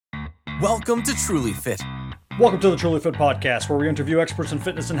Welcome to Truly Fit. Welcome to the Truly Fit Podcast, where we interview experts in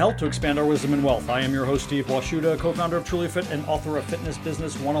fitness and health to expand our wisdom and wealth. I am your host, Steve Washuta, co-founder of Truly Fit and author of Fitness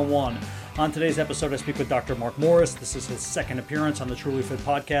Business 101. On today's episode, I speak with Dr. Mark Morris. This is his second appearance on the Truly Fit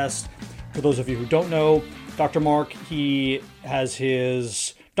Podcast. For those of you who don't know, Dr. Mark, he has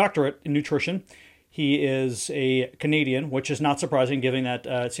his doctorate in nutrition. He is a Canadian, which is not surprising, given that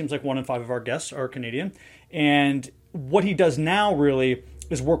it seems like 1 in 5 of our guests are Canadian. And what he does now really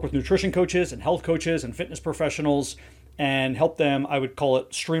is work with nutrition coaches and health coaches and fitness professionals and help them, I would call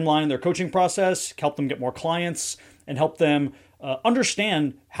it, streamline their coaching process, help them get more clients, and help them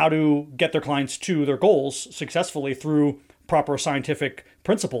understand how to get their clients to their goals successfully through proper scientific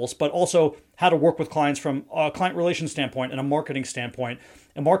principles, but also how to work with clients from a client relations standpoint and a marketing standpoint.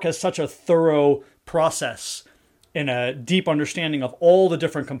 And Mark has such a thorough process and a deep understanding of all the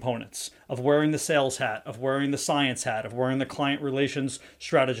different components of wearing the sales hat, of wearing the science hat, of wearing the client relations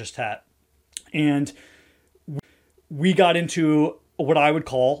strategist hat. And we got into what I would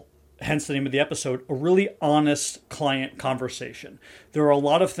call, hence the name of the episode, a really honest client conversation. There are a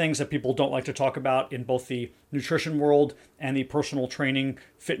lot of things that people don't like to talk about in both the nutrition world and the personal training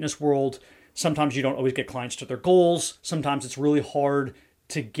fitness world. Sometimes you don't always get clients to their goals. Sometimes it's really hard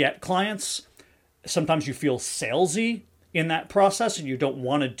to get clients. Sometimes you feel salesy in that process and you don't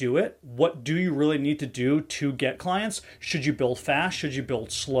want to do it. What do you really need to do to get clients? Should you build fast? Should you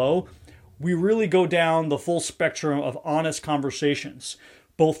build slow? We really go down the full spectrum of honest conversations,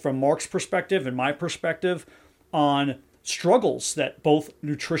 both from Mark's perspective and my perspective, on struggles that both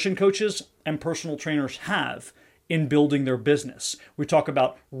nutrition coaches and personal trainers have in building their business. We talk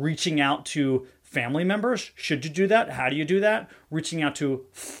about reaching out to family members. Should you do that? How do you do that? Reaching out to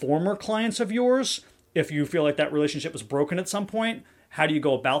former clients of yours. If you feel like that relationship was broken at some point, how do you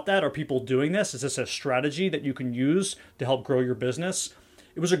go about that? Are people doing this? Is this a strategy that you can use to help grow your business?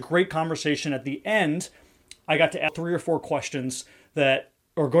 It was a great conversation. At the end, I got to ask 3 or 4 questions that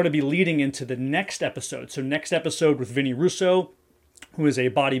are going to be leading into the next episode. So next episode with Vinny Russo, who is a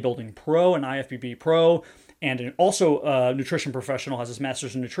bodybuilding pro, an IFBB pro, and also a nutrition professional, has his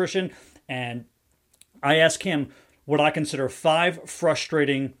master's in nutrition. And I asked him what I consider 5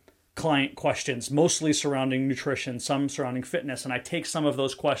 frustrating client questions, mostly surrounding nutrition, some surrounding fitness. And I take some of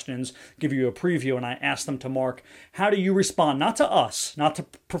those questions, give you a preview, and I ask them to Mark, how do you respond? Not to us, not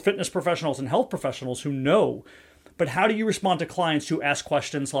to fitness professionals and health professionals who know, but how do you respond to clients who ask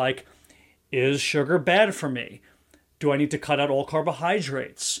questions like, is sugar bad for me? Do I need to cut out all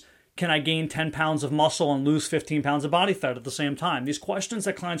carbohydrates? Can I gain 10 pounds of muscle and lose 15 pounds of body fat at the same time? These questions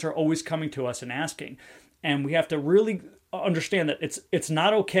that clients are always coming to us and asking. And we have to really understand that it's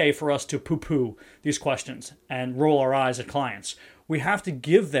not okay for us to poo-poo these questions and roll our eyes at clients. We have to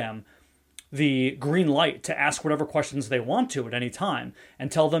give them the green light to ask whatever questions they want to at any time and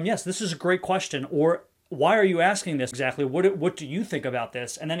tell them, yes, this is a great question, or why are you asking this exactly? What do you think about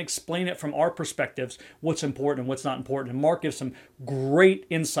this? And then explain it from our perspectives, what's important and what's not important. And Mark gives some great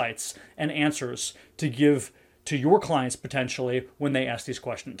insights and answers to give to your clients potentially when they ask these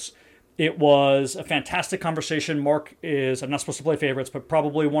questions. It was a fantastic conversation. Mark is, I'm not supposed to play favorites, but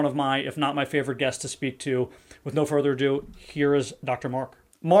probably one of my, if not my favorite guests to speak to. With no further ado, here is Dr. Mark.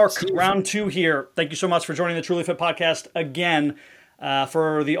 Mark, round 2 here. Thank you so much for joining the Truly Fit Podcast again.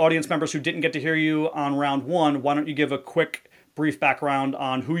 For the audience members who didn't get to hear you on round 1, why don't you give a quick, brief background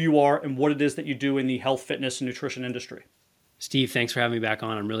on who you are and what it is that you do in the health, fitness, and nutrition industry? Steve, thanks for having me back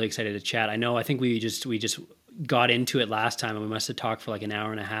on. I'm really excited to chat. I think we just got into it last time, and we must have talked for like an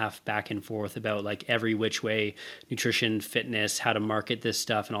hour and a half back and forth about like every which way, nutrition, fitness, how to market this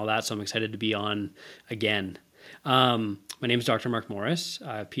stuff and all that. So I'm excited to be on again. My name is Dr. Mark Morris.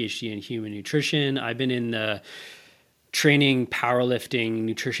 I have a PhD in human nutrition. I've been in the training, powerlifting,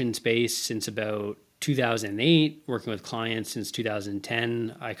 nutrition space since about 2008, working with clients since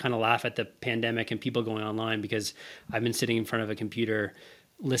 2010. I kind of laugh at the pandemic and people going online because I've been sitting in front of a computer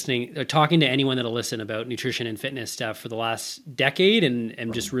listening or talking to anyone that'll listen about nutrition and fitness stuff for the last decade, and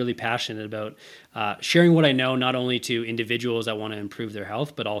am just really passionate about sharing what I know, not only to individuals that want to improve their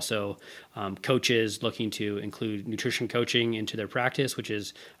health, but also coaches looking to include nutrition coaching into their practice, which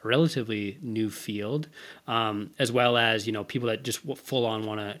is a relatively new field, as well as, people that just full on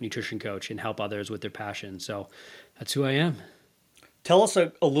want a nutrition coach and help others with their passion. So that's who I am. Tell us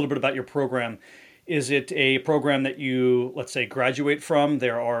a little bit about your program. Is it a program that you, let's say, graduate from?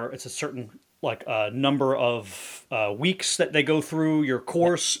 It's a certain number of weeks that they go through your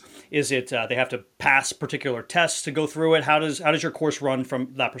course. Is it they have to pass particular tests to go through it? How does your course run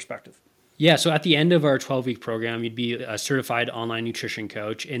from that perspective? Yeah, so at the end of our 12-week program, you'd be a certified online nutrition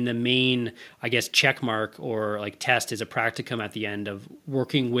coach. And the main, I guess, check mark or like test is a practicum at the end of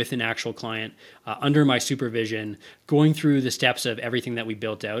working with an actual client under my supervision, going through the steps of everything that we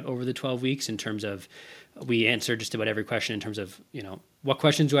built out over the 12 weeks in terms of, we answered just about every question in terms of, what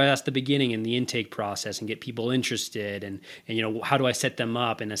questions do I ask at the beginning in the intake process and get people interested, and how do I set them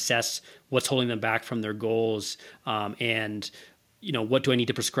up and assess what's holding them back from their goals, and what do I need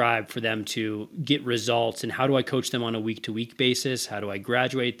to prescribe for them to get results, and how do I coach them on a week-to-week basis? How do I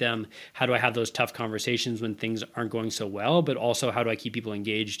graduate them? How do I have those tough conversations when things aren't going so well, but also how do I keep people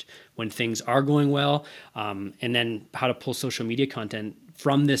engaged when things are going well? And then how to pull social media content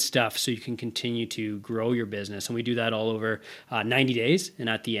from this stuff so you can continue to grow your business. And we do that all over 90 days. And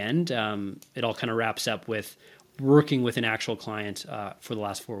at the end, it all kind of wraps up with working with an actual client for the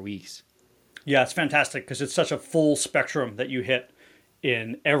last 4 weeks. Yeah, it's fantastic because it's such a full spectrum that you hit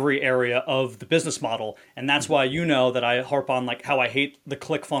in every area of the business model. And that's why that I harp on like how I hate the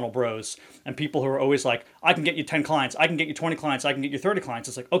ClickFunnels bros and people who are always like, I can get you 10 clients, I can get you 20 clients, I can get you 30 clients.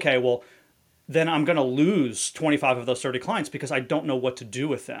 It's like, okay, well, then I'm going to lose 25 of those 30 clients because I don't know what to do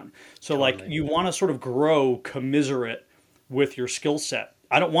with them. So Like you want to sort of grow commensurate with your skill set.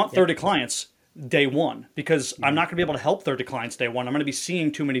 I don't want 30 clients day one because I'm not going to be able to help 30 clients day one. I'm going to be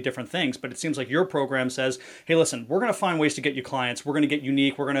seeing too many different things. But it seems like your program says, hey, listen, we're going to find ways to get you clients. We're going to get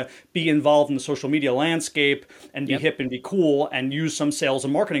unique. We're going to be involved in the social media landscape and be hip and be cool and use some sales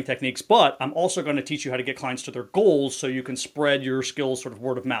and marketing techniques. But I'm also going to teach you how to get clients to their goals so you can spread your skills sort of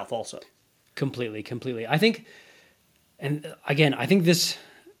word of mouth also. Completely. I think, and again,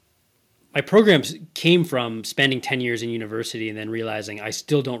 my programs came from spending 10 years in university and then realizing I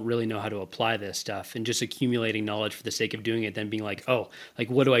still don't really know how to apply this stuff and just accumulating knowledge for the sake of doing it, then being like, oh, like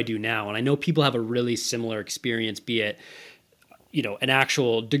what do I do now? And I know people have a really similar experience, be it, an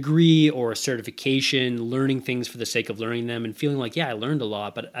actual degree or a certification, learning things for the sake of learning them and feeling like, yeah, I learned a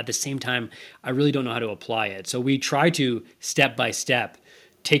lot, but at the same time, I really don't know how to apply it. So we try to step by step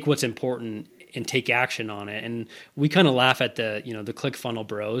take what's important and take action on it. And we kind of laugh at the ClickFunnels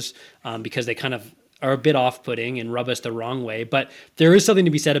bros because they kind of are a bit off-putting and rub us the wrong way. But there is something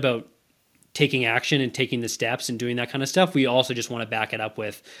to be said about taking action and taking the steps and doing that kind of stuff. We also just want to back it up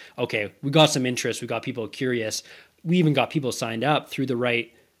with, okay, we got some interest. We got people curious. We even got people signed up through the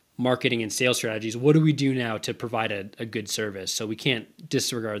right marketing and sales strategies. What do we do now to provide a good service? So we can't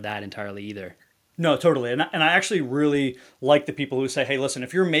disregard that entirely either. No, totally. And I actually really like the people who say, hey, listen,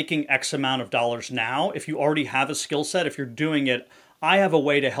 if you're making X amount of dollars now, if you already have a skill set, if you're doing it, I have a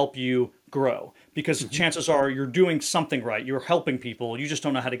way to help you grow because chances are you're doing something right. You're helping people. You just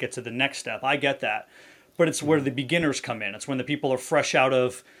don't know how to get to the next step. I get that. But it's where the beginners come in. It's when the people are fresh out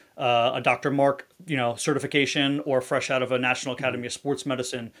of a Dr. Mark, certification or fresh out of a National Academy of Sports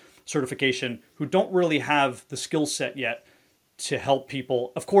Medicine certification who don't really have the skill set yet to help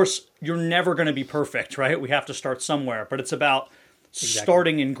people. Of course, you're never going to be perfect, right? We have to start somewhere, but it's about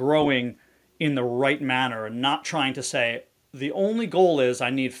starting and growing in the right manner and not trying to say, the only goal is I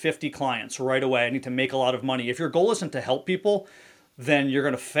need 50 clients right away. I need to make a lot of money. If your goal isn't to help people, then you're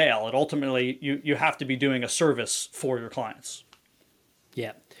going to fail. And ultimately, you have to be doing a service for your clients.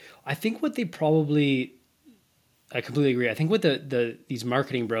 Yeah. I think what they probably... I completely agree. I think what these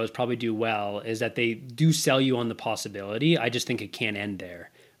marketing bros probably do well is that they do sell you on the possibility. I just think it can't end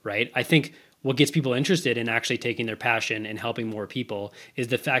there, right? I think what gets people interested in actually taking their passion and helping more people is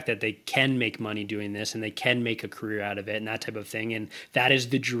the fact that they can make money doing this and they can make a career out of it and that type of thing. And that is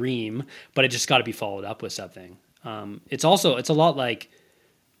the dream, but it just got to be followed up with something. It's a lot like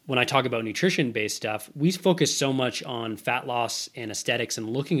when I talk about nutrition-based stuff, we focus so much on fat loss and aesthetics and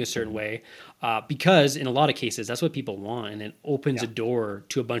looking a certain way because in a lot of cases, that's what people want. And it opens a door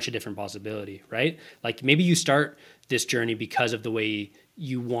to a bunch of different possibility, right? Like maybe you start this journey because of the way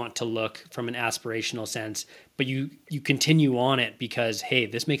you want to look from an aspirational sense, but you continue on it because, hey,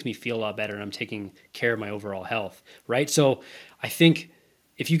 this makes me feel a lot better and I'm taking care of my overall health, right? So I think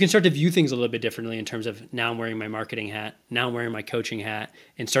if you can start to view things a little bit differently in terms of now I'm wearing my marketing hat, now I'm wearing my coaching hat,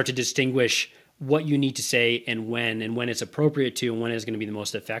 and start to distinguish what you need to say and when it's appropriate to and when it's going to be the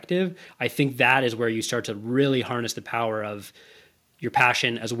most effective, I think that is where you start to really harness the power of your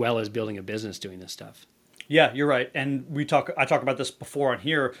passion as well as building a business doing this stuff. Yeah, you're right. And I talk about this before on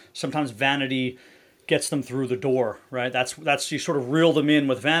here. Sometimes vanity gets them through the door, right? That's you sort of reel them in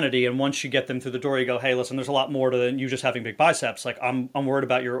with vanity, and once you get them through the door, you go, hey, listen, there's a lot more to than you just having big biceps. Like I'm worried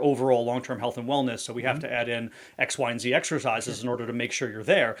about your overall long-term health and wellness, so we have to add in X, Y, and Z exercises in order to make sure you're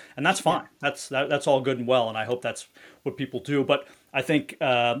there, and that's fine. That's all good and well, and I hope that's what people do. But I think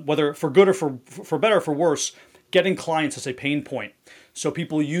whether for good or for better or for worse, getting clients is a pain point. So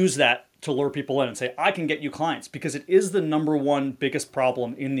people use that to lure people in and say, I can get you clients, because it is the number one biggest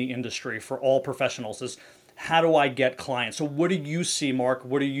problem in the industry for all professionals is how do I get clients? So what do you see, Mark?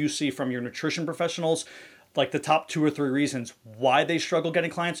 What do you see from your nutrition professionals? Like the top 2 or 3 reasons why they struggle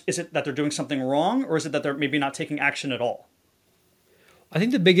getting clients? Is it that they're doing something wrong, or is it that they're maybe not taking action at all? I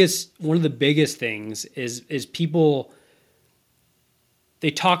think one of the biggest things is people,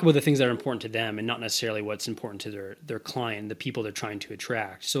 they talk about the things that are important to them and not necessarily what's important to their client, the people they're trying to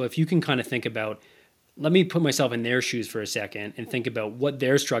attract. So if you can kind of think about, let me put myself in their shoes for a second and think about what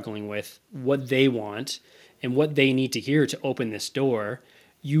they're struggling with, what they want, and what they need to hear to open this door,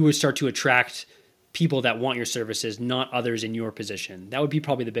 you would start to attract people that want your services, not others in your position. That would be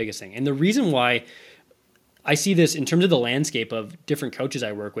probably the biggest thing. And the reason why I see this in terms of the landscape of different coaches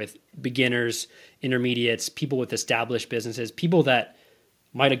I work with, beginners, intermediates, people with established businesses, people that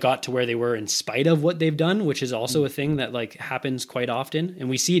might have got to where they were in spite of what they've done, which is also a thing that like happens quite often. And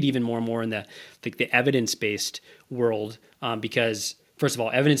we see it even more and more in the evidence-based world, because first of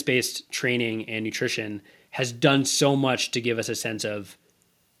all, evidence-based training and nutrition has done so much to give us a sense of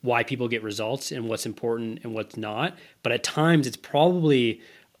why people get results and what's important and what's not. But at times it's probably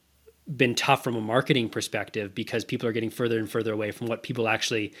been tough from a marketing perspective because people are getting further and further away from what people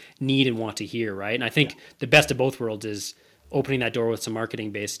actually need and want to hear, right? And I think the best of both worlds is opening that door with some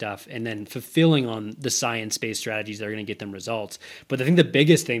marketing-based stuff and then fulfilling on the science-based strategies that are going to get them results. But I think the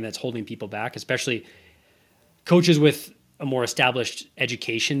biggest thing that's holding people back, especially coaches with a more established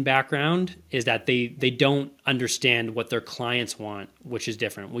education background, is that they don't understand what their clients want, which is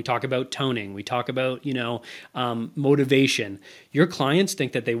different. We talk about toning, we talk about motivation. Your clients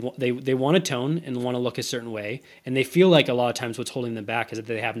think that they want to tone and want to look a certain way, and they feel like a lot of times what's holding them back is that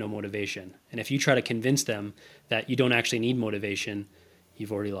they have no motivation. And if you try to convince them that you don't actually need motivation,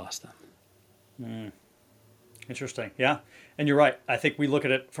 you've already lost them. Interesting. Yeah, and you're right. I think we look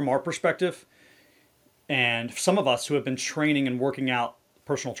at it from our perspective. And some of us who have been training and working out,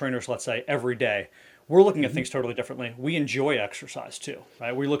 personal trainers, let's say, every day, we're looking at things totally differently. We enjoy exercise too,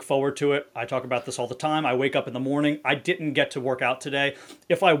 right? We look forward to it. I talk about this all the time. I wake up in the morning. I didn't get to work out today.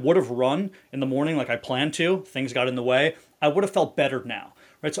 If I would have run in the morning like I planned to, things got in the way, I would have felt better now,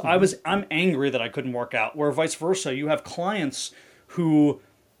 right? So I'm angry that I couldn't work out, where vice versa, you have clients who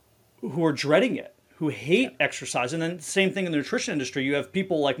are dreading it, who hate exercise. And then same thing in the nutrition industry. You have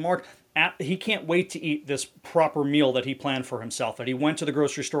people like Mark, he can't wait to eat this proper meal that he planned for himself, that he went to the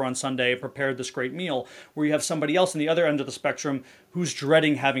grocery store on Sunday and prepared this great meal, where you have somebody else on the other end of the spectrum who's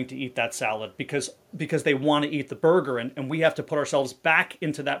dreading having to eat that salad because they want to eat the burger. And we have to put ourselves back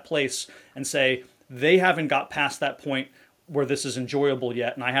into that place and say, they haven't got past that point where this is enjoyable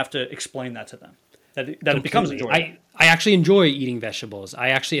yet. And I have to explain that to them, that it becomes enjoyable. I actually enjoy eating vegetables.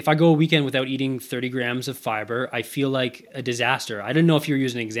 If I go a weekend without eating 30 grams of fiber, I feel like a disaster. I don't know if you're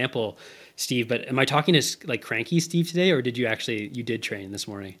using an example, Steve, but am I talking to like cranky Steve today, or did you did train this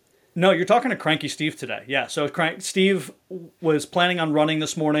morning? No, you're talking to cranky Steve today. Yeah. So Steve was planning on running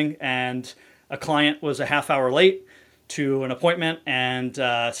this morning, and a client was a half hour late to an appointment, and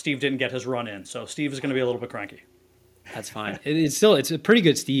Steve didn't get his run in. So Steve is going to be a little bit cranky. That's fine. It's a pretty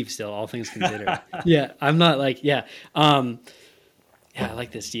good Steve still, all things considered. Yeah. I'm not like, yeah. I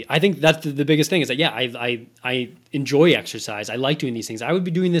like this, Steve. I think that's the biggest thing is that, I enjoy exercise. I like doing these things. I would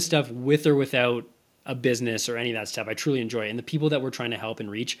be doing this stuff with or without a business or any of that stuff. I truly enjoy it. And the people that we're trying to help and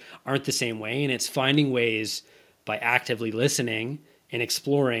reach aren't the same way. And it's finding ways by actively listening and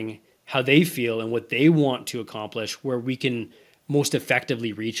exploring how they feel and what they want to accomplish where we can most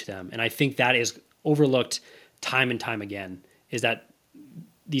effectively reach them. And I think that is overlooked time and time again, is that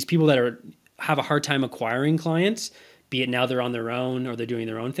these people that have a hard time acquiring clients, be it now they're on their own or they're doing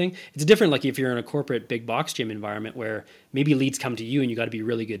their own thing. It's different like if you're in a corporate big box gym environment where maybe leads come to you and you got to be a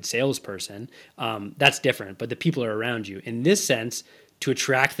really good salesperson. That's different, but the people are around you. In this sense, to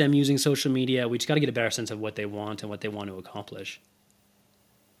attract them using social media, we just got to get a better sense of what they want and what they want to accomplish.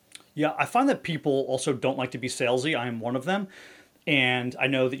 Yeah, I find that people also don't like to be salesy. I am one of them. And I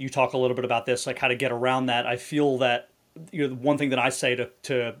know that you talk a little bit about this, like how to get around that. I feel that one thing that I say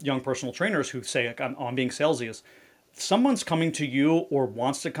to young personal trainers who say like, I'm being salesy is someone's coming to you or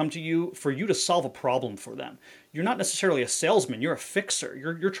wants to come to you for you to solve a problem for them. You're not necessarily a salesman. You're a fixer.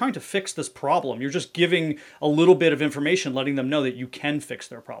 You're trying to fix this problem. You're just giving a little bit of information, letting them know that you can fix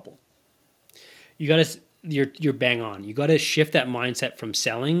their problem. You're bang on. You got to shift that mindset from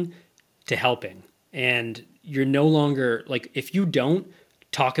selling to helping. And you're no longer like, if you don't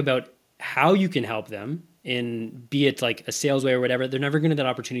talk about how you can help them in, be it like a sales way or whatever, they're never going to get that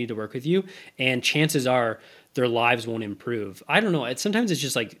opportunity to work with you. And chances are their lives won't improve. I don't know. Sometimes it's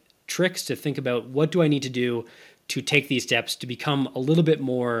just like tricks to think about, what do I need to do to take these steps to become a little bit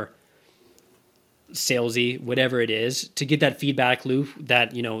more salesy, whatever it is, to get that feedback loop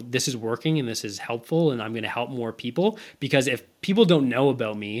that, this is working and this is helpful and I'm going to help more people. Because if people don't know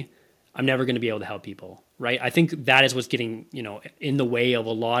about me, I'm never going to be able to help people, right? I think that is what's getting, in the way of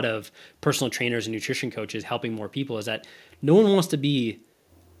a lot of personal trainers and nutrition coaches helping more people, is that no one wants to be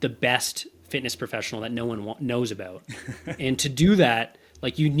the best fitness professional that no one knows about. And to do that,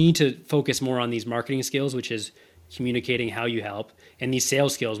 like, you need to focus more on these marketing skills, which is communicating how you help, and these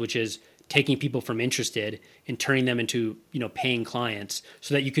sales skills, which is taking people from interested and turning them into, paying clients,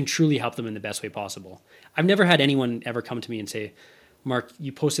 so that you can truly help them in the best way possible. I've never had anyone ever come to me and say, Mark,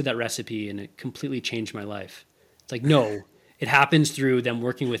 you posted that recipe and it completely changed my life. It's like, no, it happens through them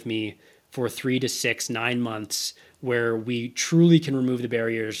working with me for 3 to 6, 9 months, where we truly can remove the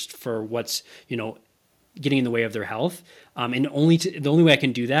barriers for what's, getting in the way of their health. And the only way I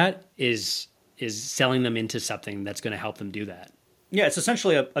can do that is selling them into something that's going to help them do that. Yeah, it's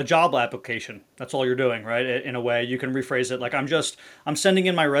essentially a job application. That's all you're doing, right? In a way, you can rephrase it like, I'm sending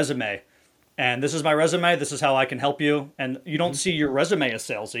in my resume, and this is my resume. This is how I can help you. And you don't see your resume as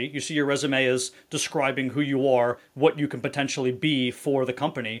salesy. You see your resume as describing who you are, what you can potentially be for the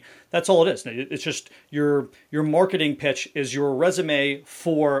company. That's all it is. It's just your marketing pitch is your resume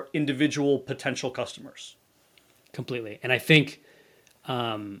for individual potential customers. Completely. And I think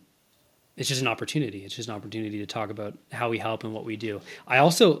it's just an opportunity. It's just an opportunity to talk about how we help and what we do. I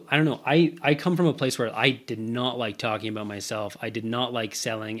don't know. I come from a place where I did not like talking about myself. I did not like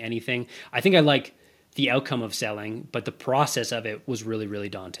selling anything. I think I like the outcome of selling, but the process of it was really, really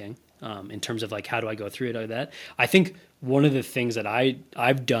daunting in terms of like, how do I go through it or that? I think one of the things that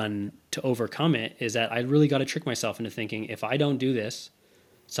I've done to overcome it is that I really got to trick myself into thinking, if I don't do this,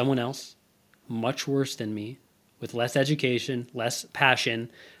 someone else much worse than me, with less education, less passion,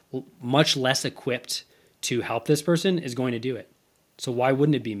 much less equipped to help this person, is going to do it. So why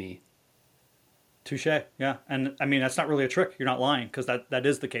wouldn't it be me? Touche. Yeah. And I mean, that's not really a trick. You're not lying, because that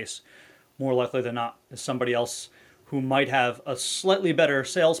is the case. More likely than not, is somebody else who might have a slightly better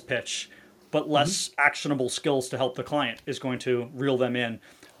sales pitch, but less actionable skills to help the client, is going to reel them in,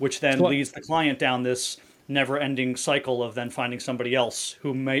 which then leads the client down this never-ending cycle of then finding somebody else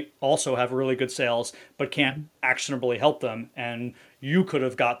who might also have really good sales but can't actionably help them, and you could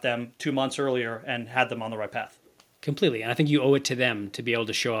have got them 2 months earlier and had them on the right path. Completely. And I think you owe it to them to be able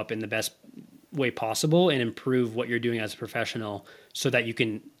to show up in the best way possible and improve what you're doing as a professional so that you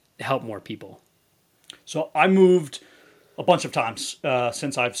can help more people. So I moved a bunch of times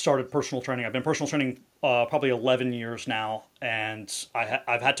since I've started personal training. I've been personal training probably 11 years now, and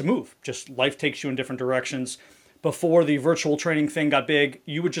I've had to move. Just life takes you in different directions. Before the virtual training thing got big,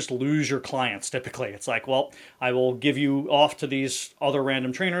 you would just lose your clients typically. It's like, well, I will give you off to these other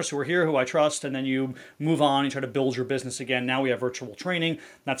random trainers who are here, who I trust, and then you move on and try to build your business again. Now we have virtual training.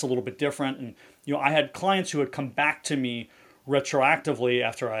 That's a little bit different. And I had clients who had come back to me retroactively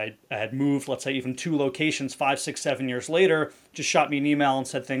after I had moved, let's say even 2 locations, 5, 6, 7 years later, just shot me an email and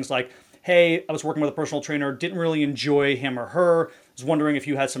said things like, hey, I was working with a personal trainer, didn't really enjoy him or her, was wondering if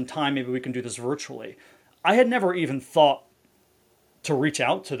you had some time, maybe we can do this virtually. I had never even thought to reach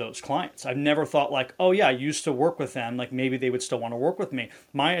out to those clients. I've never thought like, oh yeah, I used to work with them, like maybe they would still want to work with me.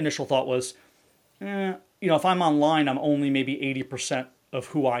 My initial thought was, if I'm online, I'm only maybe 80% of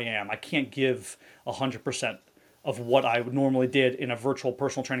who I am. I can't give 100% of what I normally did in a virtual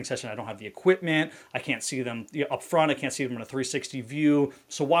personal training session. I don't have the equipment. I can't see them up front. I can't see them in a 360 view.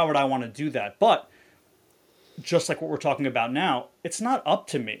 So why would I want to do that? But just like what we're talking about now, it's not up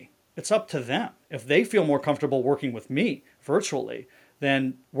to me. It's up to them. If they feel more comfortable working with me virtually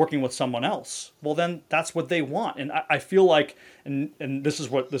than working with someone else, well, then that's what they want. And I feel like, and this is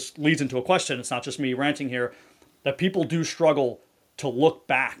what this leads into a question, it's not just me ranting here, that people do struggle to look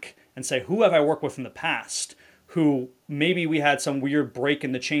back and say, who have I worked with in the past who maybe we had some weird break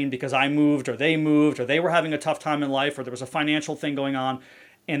in the chain because I moved or they were having a tough time in life, or there was a financial thing going on,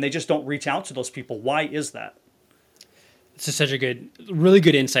 and they just don't reach out to those people. Why is that? This is such a really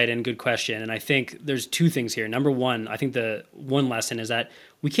good insight and good question. And I think there's 2 things here. Number one, I think the one lesson is that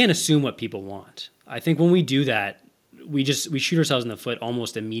we can't assume what people want. I think when we do that, we shoot ourselves in the foot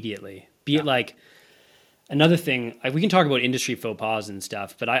almost immediately. Be it like another thing, we can talk about industry faux pas and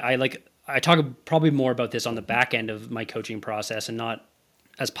stuff, but I talk probably more about this on the back end of my coaching process and not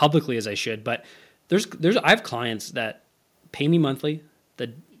as publicly as I should. But I have clients that pay me monthly,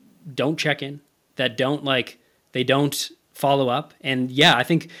 that don't check in, that they don't follow up. And yeah, I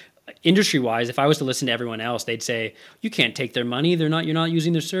think industry wise, if I was to listen to everyone else, they'd say, you can't take their money. You're not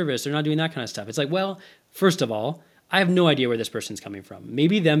using their service. They're not doing that kind of stuff. It's like, well, first of all, I have no idea where this person's coming from.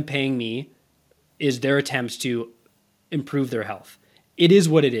 Maybe them paying me is their attempts to improve their health. It is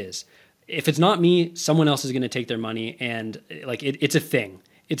what it is. if it's not me, someone else is going to take their money, and like it's a thing.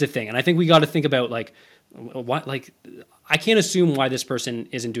 It's a thing, and I think we got to think about like what like. I can't assume why this person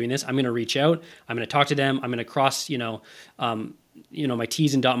isn't doing this. I'm going to reach out. I'm going to talk to them. I'm going to cross, my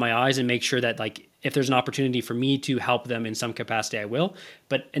T's and dot my I's and make sure that like if there's an opportunity for me to help them in some capacity, I will.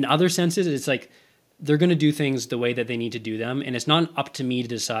 But in other senses, it's like they're going to do things the way that they need to do them, and it's not up to me to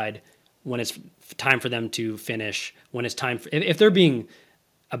decide when it's time for them to finish. When it's time for, if they're being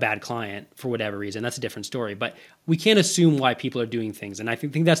a bad client for whatever reason, that's a different story. But we can't assume why people are doing things, and I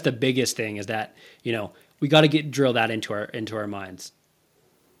think that's the biggest thing is that we got to drill that into our minds.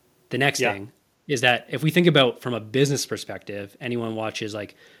 The next thing is that if we think about from a business perspective, anyone watches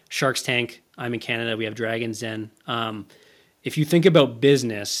like Shark's Tank. I'm in Canada. We have Dragon's Den. If you think about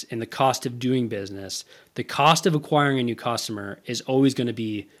business and the cost of doing business, the cost of acquiring a new customer is always going to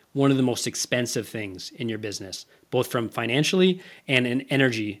be one of the most expensive things in your business, both from financially and an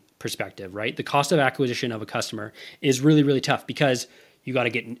energy perspective, right? The cost of acquisition of a customer is really, really tough because you got to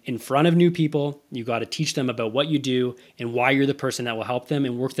get in front of new people. You got to teach them about what you do and why you're the person that will help them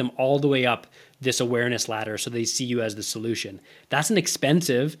and work them all the way up this awareness ladder so they see you as the solution. That's an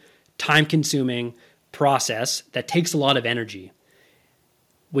expensive, time-consuming process that takes a lot of energy.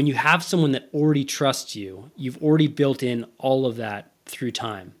 When you have someone that already trusts you, you've already built in all of that through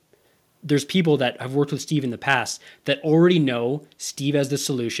time. There's people that have worked with Steve in the past that already know Steve as the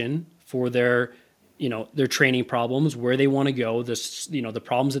solution for their training problems, where they want to go, the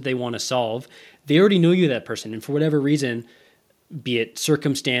problems that they want to solve. They already know you, that person. And for whatever reason, be it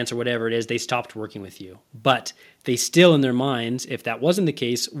circumstance or whatever it is, they stopped working with you. But they still, in their minds, if that wasn't the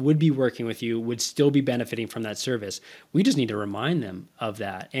case, would be working with you, would still be benefiting from that service. We just need to remind them of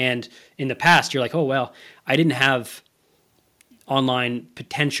that. And in the past, you're like, oh, well, I didn't have online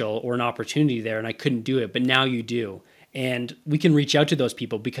potential or an opportunity there and I couldn't do it, but now you do. And we can reach out to those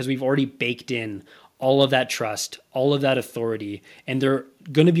people because we've already baked in all of that trust, all of that authority, and they're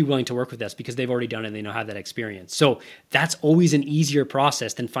going to be willing to work with us because they've already done it and they have that experience. So that's always an easier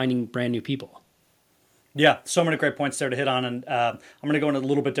process than finding brand new people. Yeah, so many great points there to hit on, and I'm going to go in a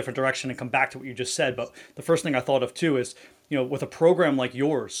little bit different direction and come back to what you just said. But the first thing I thought of too is, with a program like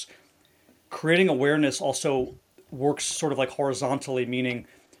yours, creating awareness also works sort of like horizontally, meaning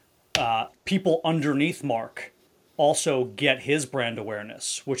people underneath Mark also get his brand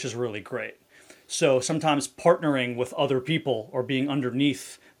awareness, which is really great. So sometimes partnering with other people or being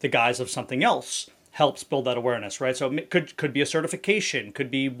underneath the guise of something else helps build that awareness, right? So it could be a certification,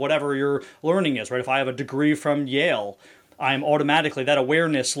 could be whatever your learning is, right? If I have a degree from Yale, I'm automatically, that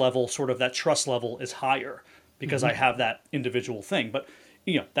awareness level, sort of that trust level is higher because I have that individual thing. But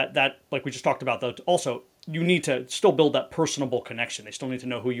that like we just talked about, though, also you need to still build that personable connection. They still need to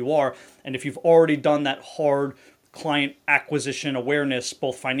know who you are. And if you've already done that hard client acquisition awareness,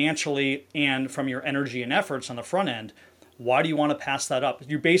 both financially and from your energy and efforts on the front end, why do you want to pass that up?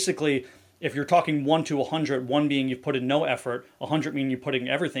 You basically, if you're talking 1 to 100, 1 being you've put in no effort, 100 meaning you're putting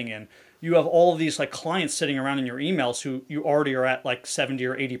everything in, you have all of these like clients sitting around in your emails who you already are at like 70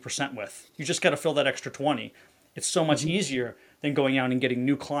 or 80% with. You just got to fill that extra 20. It's so much easier than going out and getting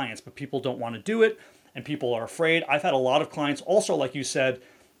new clients, but people don't want to do it and people are afraid. I've had a lot of clients also, like you said,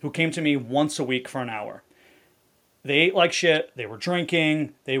 who came to me once a week for an hour. They ate like shit, they were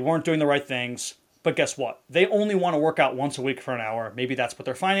drinking, they weren't doing the right things, but guess what? They only want to work out once a week for an hour. Maybe that's what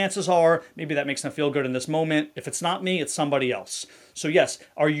their finances are, maybe that makes them feel good in this moment. If it's not me, it's somebody else. So yes,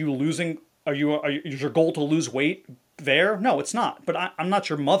 is your goal to lose weight there? No, it's not. But I'm not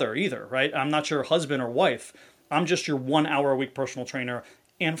your mother either, right? I'm not your husband or wife. I'm just your 1 hour a week personal trainer.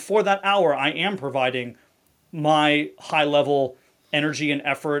 And for that hour, I am providing my high level energy and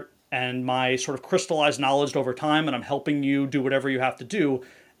effort and my sort of crystallized knowledge over time, and I'm helping you do whatever you have to do.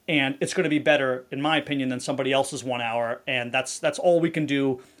 And it's going to be better, in my opinion, than somebody else's 1 hour. And that's all we can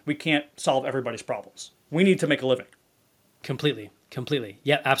do. We can't solve everybody's problems. We need to make a living. Completely.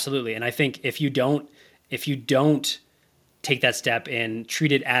 Yeah, absolutely. And I think if you don't take that step and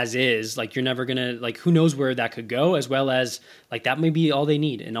treat it as is, like you're never going to, like, who knows where that could go, as well as like that may be all they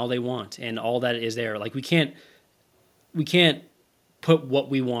need and all they want and all that is there. Like we can't put what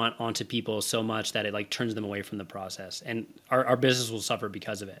we want onto people so much that it like turns them away from the process, and our business will suffer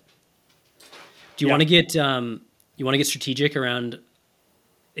because of it. Do you want to get strategic around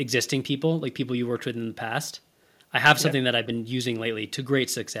existing people, like people you worked with in the past? I have something that I've been using lately to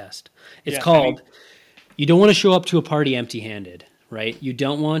great success. It's called, you don't want to show up to a party empty-handed, right? You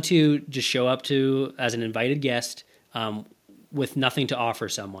don't want to just show up to as an invited guest with nothing to offer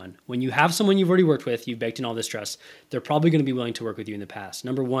someone. When you have someone you've already worked with, you've baked in all this trust, they're probably going to be willing to work with you in the past.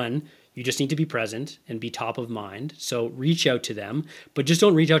 Number one, you just need to be present and be top of mind. So reach out to them, but just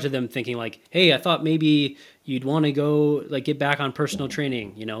don't reach out to them thinking like, hey, I thought maybe you'd want to go like get back on personal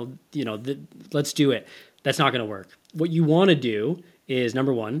training, let's do it. That's not going to work. What you want to do is,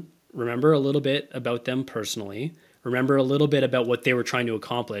 number one, remember a little bit about them personally. Remember a little bit about what they were trying to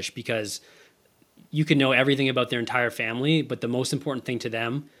accomplish, because you can know everything about their entire family, but the most important thing to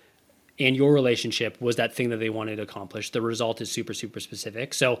them and your relationship was that thing that they wanted to accomplish. The result is super, super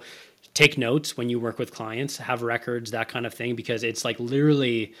specific. So take notes when you work with clients, have records, that kind of thing, because it's like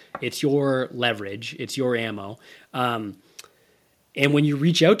literally it's your leverage, it's your ammo. And when you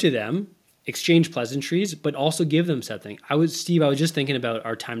reach out to them, exchange pleasantries, but also give them something. Steve, I was just thinking about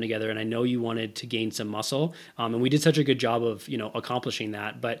our time together, and I know you wanted to gain some muscle, and we did such a good job of, accomplishing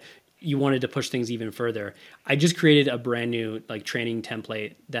that, but you wanted to push things even further. I just created a brand new like training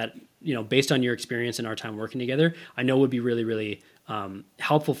template that, based on your experience and our time working together, I know would be really, really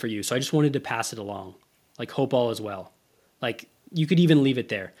helpful for you. So I just wanted to pass it along, like hope all is well. Like you could even leave it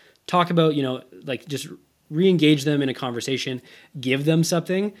there. Talk about, just re-engage them in a conversation, give them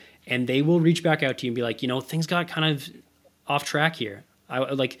something, and they will reach back out to you and be like, things got kind of off track here.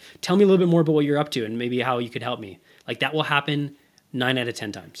 Tell me a little bit more about what you're up to and maybe how you could help me. Like that will happen 9 out of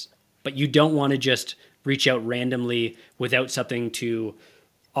 10 times. But you don't want to just reach out randomly without something to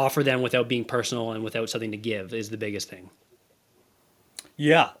offer them, without being personal, and without something to give is the biggest thing.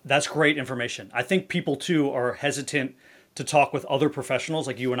 Yeah, that's great information. I think people too are hesitant to talk with other professionals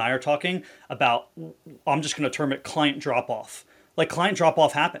like you and I are talking about, I'm just going to term it client drop-off. Like client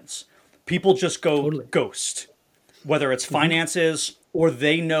drop-off happens. People just go ghost, whether it's finances or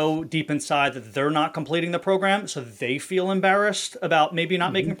they know deep inside that they're not completing the program, so they feel embarrassed about maybe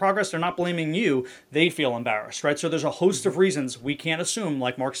not making progress. They're not blaming you. They feel embarrassed, right? So there's a host of reasons we can't assume,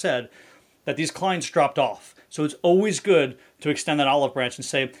 like Mark said, that these clients dropped off. So it's always good to extend that olive branch and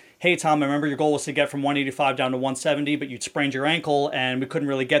say, hey, Tom, I remember your goal was to get from 185 down to 170, but you'd sprained your ankle and we couldn't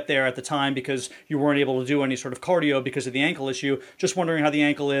really get there at the time because you weren't able to do any sort of cardio because of the ankle issue. Just wondering how the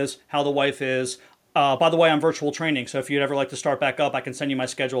ankle is, how the wife is. By the way, I'm virtual training, so if you'd ever like to start back up, I can send you my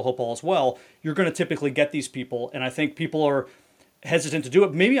schedule, hope all is well. You're going to typically get these people, and I think people are hesitant to do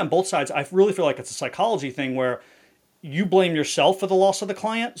it. Maybe on both sides, I really feel like it's a psychology thing where you blame yourself for the loss of the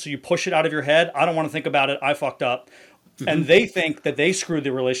client, so you push it out of your head. I don't want to think about it. I fucked up. And they think that they screwed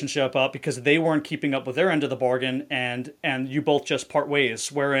the relationship up because they weren't keeping up with their end of the bargain, and you both just part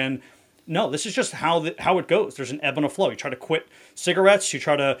ways, wherein, no, this is just how it goes. There's an ebb and a flow. You try to quit cigarettes, you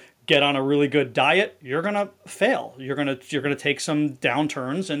try to get on a really good diet, you're going to fail. You're going to take some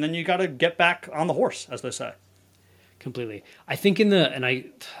downturns, and then you got to get back on the horse, as they say. Completely. I think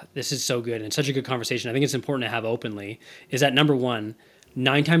this is so good and such a good conversation. I think it's important to have openly is that number one,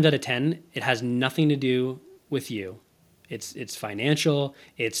 9 times out of 10, it has nothing to do with you. It's financial.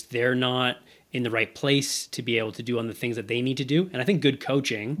 They're not in the right place to be able to do on the things that they need to do. And I think good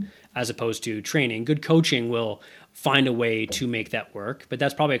coaching, as opposed to training, good coaching will find a way to make that work. But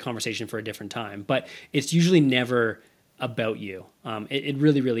that's probably a conversation for a different time. But it's usually never about you. It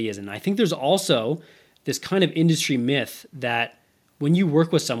really, really isn't. I think there's also this kind of industry myth that when you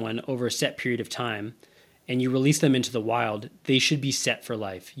work with someone over a set period of time and you release them into the wild, they should be set for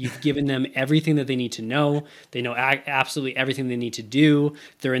life. You've given them everything that they need to know. They know absolutely everything they need to do.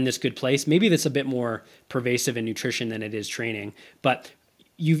 They're in this good place. Maybe that's a bit more pervasive in nutrition than it is training, but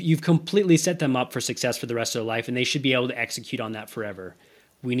you've completely set them up for success for the rest of their life, and they should be able to execute on that forever.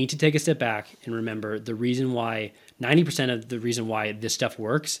 We need to take a step back and remember the reason why 90% of the reason why this stuff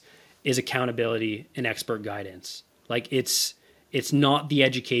works is accountability and expert guidance. Like it's not the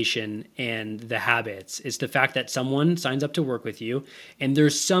education and the habits. It's the fact that someone signs up to work with you and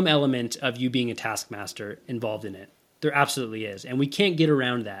there's some element of you being a taskmaster involved in it. There absolutely is. And we can't get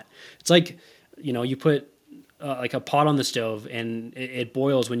around that. It's like, you put like a pot on the stove and it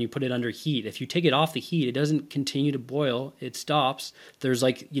boils when you put it under heat. If you take it off the heat, it doesn't continue to boil. It stops. There's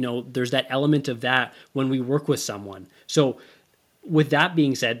there's that element of that when we work with someone. So with that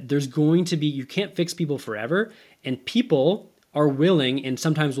being said, you can't fix people forever, and people are willing and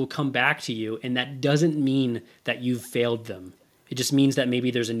sometimes will come back to you, and that doesn't mean that you've failed them. It just means that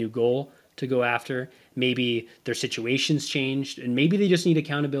maybe there's a new goal to go after, maybe their situation's changed, and maybe they just need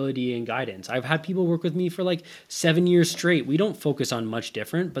accountability and guidance. I've had people work with me for like 7 years straight. We don't focus on much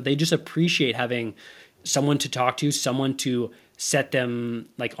different, but they just appreciate having someone to talk to, someone to set them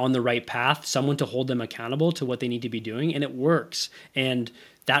like on the right path, someone to hold them accountable to what they need to be doing, and it works. And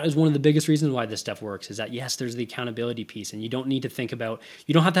that is one of the biggest reasons why this stuff works, is that yes, there's the accountability piece, and you don't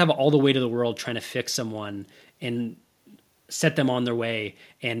have to have all the weight of the world trying to fix someone and set them on their way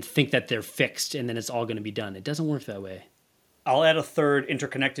and think that they're fixed and then it's all going to be done. It doesn't work that way. I'll add a third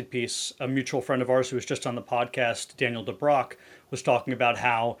interconnected piece. A mutual friend of ours who was just on the podcast, Daniel DeBrock, was talking about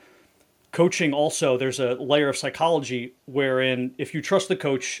how coaching also, there's a layer of psychology wherein if you trust the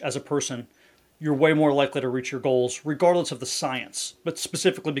coach as a person, you're way more likely to reach your goals regardless of the science, but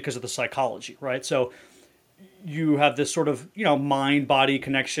specifically because of the psychology, right? So you have this sort of, mind-body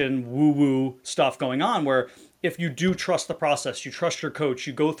connection, woo-woo stuff going on where if you do trust the process, you trust your coach,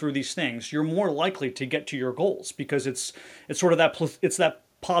 you go through these things, you're more likely to get to your goals because it's sort of that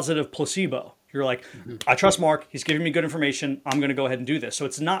positive placebo. You're like, I trust Mark. He's giving me good information. I'm going to go ahead and do this. So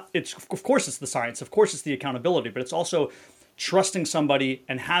of course it's the science. Of course it's the accountability, but it's also trusting somebody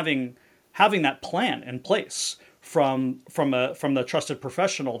and having that plan in place from the trusted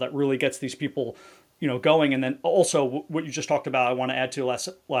professional that really gets these people, going. And then also what you just talked about, I want to add to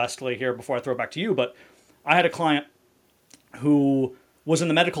lastly here before I throw it back to you, but I had a client who was in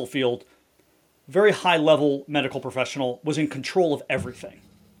the medical field, very high level medical professional, was in control of everything.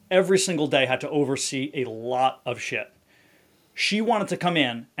 Every single day had to oversee a lot of shit. She wanted to come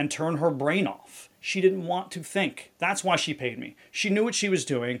in and turn her brain off. She didn't want to think. That's why she paid me. She knew what she was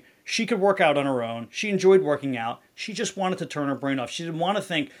doing. She could work out on her own. She enjoyed working out. She just wanted to turn her brain off. She didn't want to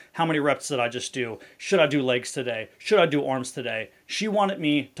think, how many reps did I just do? Should I do legs today? Should I do arms today? She wanted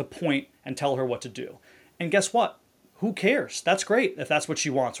me to point and tell her what to do. And guess what? Who cares? That's great if that's what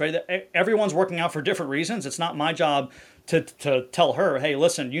she wants, right? Everyone's working out for different reasons. It's not my job to tell her, hey,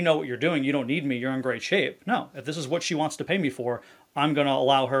 listen, you know what you're doing. You don't need me. You're in great shape. No, if this is what she wants to pay me for, I'm going to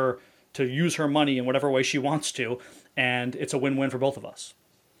allow her to use her money in whatever way she wants to. And it's a win-win for both of us.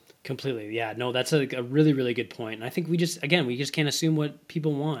 Completely. Yeah, no, that's a really, really good point. And I think we just can't assume what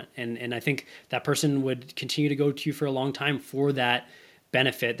people want. And I think that person would continue to go to you for a long time for that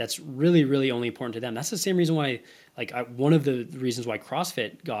benefit that's really, really only important to them. That's the same reason why, one of the reasons why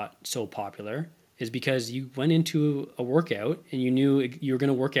CrossFit got so popular is because you went into a workout and you knew you were going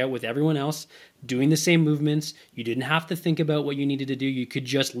to work out with everyone else doing the same movements. You didn't have to think about what you needed to do. You could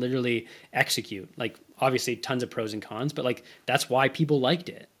just literally execute. Obviously tons of pros and cons, but that's why people liked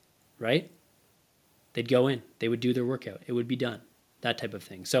it, right? They'd go in, they would do their workout. It would be done. That type of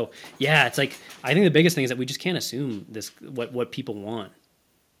thing. So yeah, it's I think the biggest thing is that we just can't assume what people want.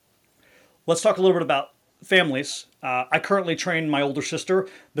 Let's talk a little bit about families. I currently train my older sister.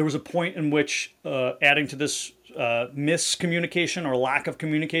 There was a point in which, adding to this miscommunication or lack of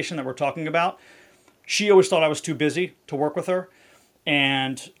communication that we're talking about, she always thought I was too busy to work with her.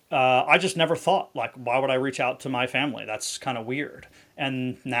 And I just never thought, why would I reach out to my family? That's kind of weird.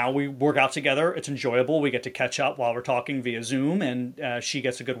 And now we work out together. It's enjoyable. We get to catch up while we're talking via Zoom, and she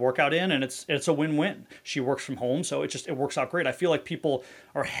gets a good workout in, and it's a win-win. She works from home, so it works out great. I feel like people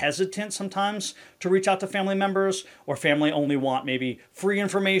are hesitant sometimes to reach out to family members, or family only want maybe free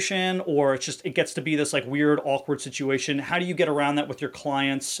information, or it gets to be this weird, awkward situation. How do you get around that with your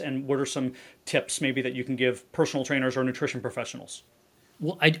clients, and what are some tips maybe that you can give personal trainers or nutrition professionals?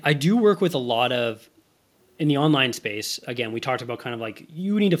 Well, I do work with a lot of, in the online space, again, we talked about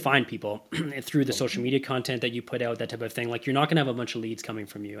you need to find people through the social media content that you put out, that type of thing. You're not going to have a bunch of leads coming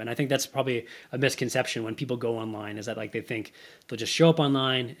from you. And I think that's probably a misconception when people go online, is that they think they'll just show up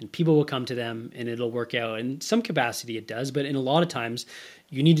online and people will come to them and it'll work out. In some capacity it does, but in a lot of times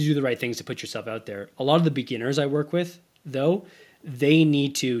you need to do the right things to put yourself out there. A lot of the beginners I work with, though, they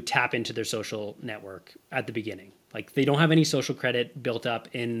need to tap into their social network at the beginning. They don't have any social credit built up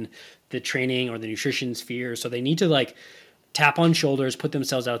in the training or the nutrition sphere. So they need to tap on shoulders, put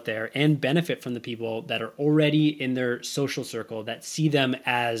themselves out there, and benefit from the people that are already in their social circle that see them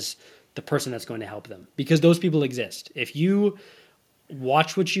as the person that's going to help them. Because those people exist. If you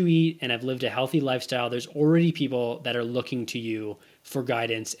watch what you eat and have lived a healthy lifestyle, there's already people that are looking to you for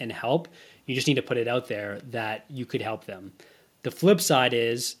guidance and help. You just need to put it out there that you could help them. The flip side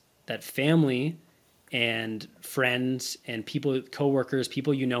is that family and friends and people, coworkers,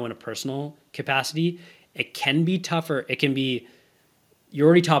 people in a personal capacity, it can be tougher. It can be, you're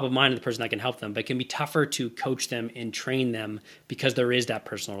already top of mind of the person that can help them, but it can be tougher to coach them and train them because there is that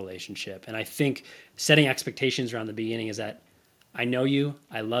personal relationship. And I think setting expectations around the beginning is that I know you,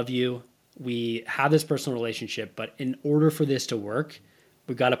 I love you, we have this personal relationship, but in order for this to work,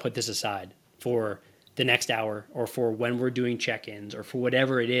 we've got to put this aside for the next hour or for when we're doing check-ins or for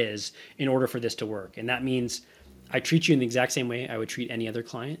whatever it is in order for this to work. And that means I treat you in the exact same way I would treat any other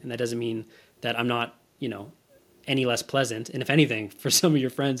client. And that doesn't mean that I'm not, any less pleasant. And if anything, for some of your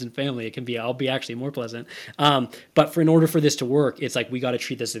friends and family, I'll be actually more pleasant. But in order for this to work, it's we got to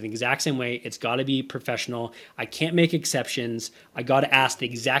treat this in the exact same way. It's got to be professional. I can't make exceptions. I got to ask the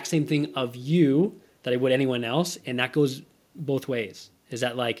exact same thing of you that I would anyone else. And that goes both ways. Is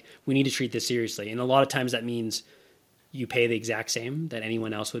that like, we need to treat this seriously. And a lot of times that means you pay the exact same that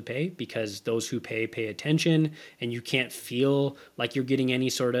anyone else would pay, because those who pay attention, and you can't feel like you're getting any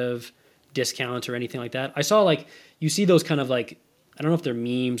sort of discount or anything like that. I saw, like, you see those kind of like, I don't know if they're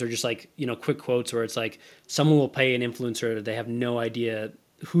memes or just like, quick quotes where it's like someone will pay an influencer that they have no idea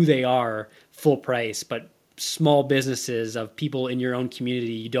who they are full price, but small businesses of people in your own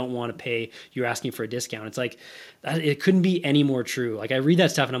community you don't want to pay, you're asking for a discount. It's like, it couldn't be any more true. Like, I read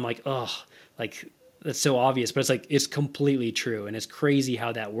that stuff and I'm like, oh, like, that's so obvious, but it's like, it's completely true. And it's crazy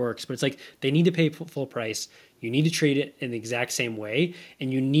how that works. But it's like, they need to pay full price. You need to treat it in the exact same way.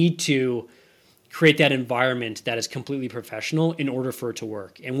 And you need to create that environment that is completely professional in order for it to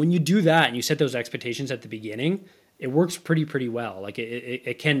work. And when you do that and you set those expectations at the beginning, it works pretty well. Like,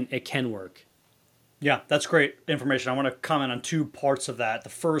 it can work. Yeah, that's great information. I want to comment on two parts of that. The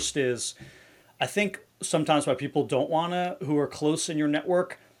first is, I think sometimes why people don't want to, who are close in your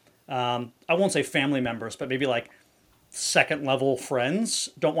network, I won't say family members, but maybe like second level friends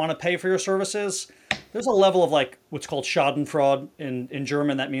don't want to pay for your services. There's a level of like what's called Schadenfreude in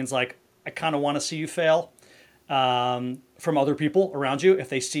German. That means like, I kind of want to see you fail from other people around you. If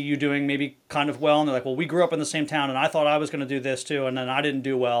they see you doing maybe kind of well, and they're like, well, we grew up in the same town and I thought I was going to do this too, and then I didn't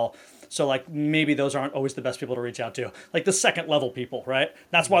do well. So like, maybe those aren't always the best people to reach out to. Like the second level people, right?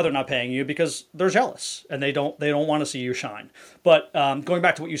 That's why they're not paying you, because they're jealous and they don't want to see you shine. But going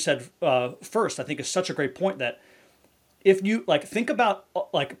back to what you said first, I think is such a great point that if you like think about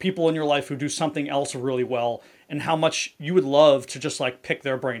like people in your life who do something else really well, and how much you would love to just like pick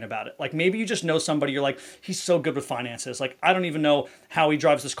their brain about it. Like maybe you just know somebody, you're like, he's so good with finances. Like, I don't even know how he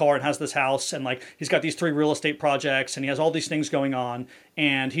drives this car and has this house. And like, he's got these 3 real estate projects and he has all these things going on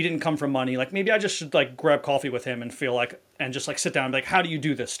and he didn't come from money. Like maybe I just should like grab coffee with him and feel like, and just like sit down and be like, how do you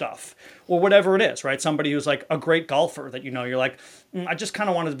do this stuff? Or whatever it is, right? Somebody who's like a great golfer that, you're like, I just kind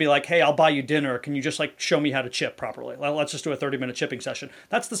of wanted to be like, hey, I'll buy you dinner. Can you just like show me how to chip properly? Let's just do a 30-minute chipping session.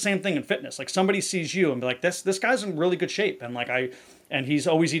 That's the same thing in fitness. Like somebody sees you and be like, this guy's in really good shape. And like, and he's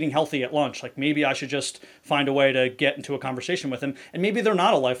always eating healthy at lunch. Like maybe I should just find a way to get into a conversation with him. And maybe they're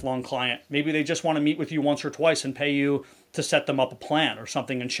not a lifelong client. Maybe they just want to meet with you once or twice and pay you to set them up a plan or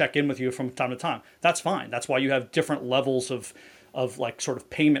something and check in with you from time to time. That's fine. That's why you have different levels of like sort of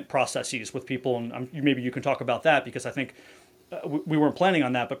payment processes with people. And maybe you can talk about that, because I think we weren't planning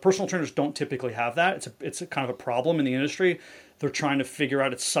on that, but personal trainers don't typically have that. It's a kind of a problem in the industry. They're trying to figure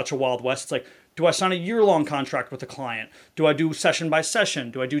out, it's such a wild west. It's like, do I sign a year-long contract with a client? Do I do session by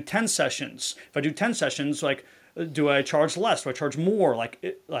session? Do I do 10 sessions? If I do 10 sessions, like, do I charge less? Do I charge more?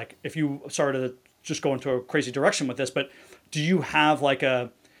 Like if you, sorry to just go into a crazy direction with this, but do you have like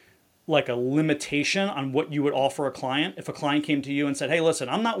a limitation on what you would offer a client? If a client came to you and said, hey, listen,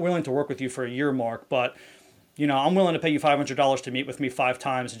 I'm not willing to work with you for a year, Mark, but I'm willing to pay you $500 to meet with me 5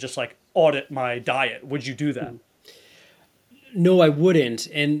 times and just like audit my diet. Would you do that? No, I wouldn't.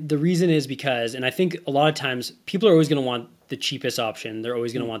 And the reason is because, and I think a lot of times people are always going to want the cheapest option. They're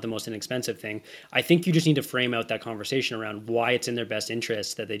always going to want the most inexpensive thing. I think you just need to frame out that conversation around why it's in their best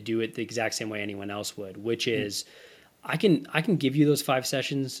interest that they do it the exact same way anyone else would, which is, I can give you those 5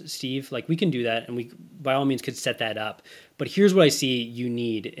 sessions, Steve. Like we can do that, and we by all means could set that up. But here's what I see you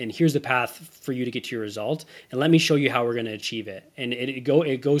need, and here's the path for you to get to your result. And let me show you how we're going to achieve it. And it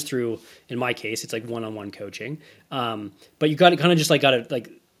goes through. In my case, it's like one-on-one coaching. But you got to kind of just like got to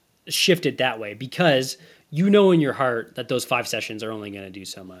like shift it that way, because you know in your heart that those 5 sessions are only going to do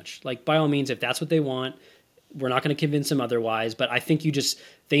so much. Like by all means, if that's what they want, we're not going to convince them otherwise, but I think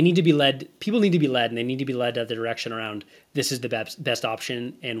they need to be led. People need to be led, and they need to be led at the direction around this is the best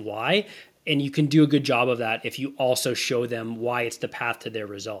option and why. And you can do a good job of that if you also show them why it's the path to their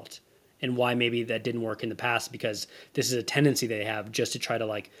result and why maybe that didn't work in the past, because this is a tendency they have just to try to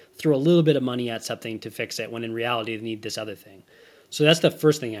like throw a little bit of money at something to fix it when in reality they need this other thing. So that's the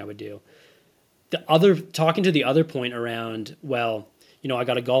first thing I would do. Talking to the other point around, well, I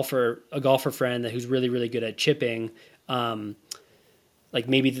got a golfer friend who's really, really good at chipping. Like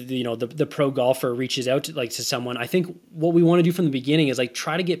maybe the pro golfer reaches out to someone. I think what we want to do from the beginning is like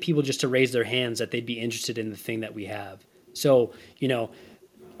try to get people just to raise their hands that they'd be interested in the thing that we have. So,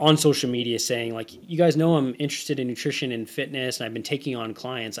 on social media saying like, you guys know I'm interested in nutrition and fitness and I've been taking on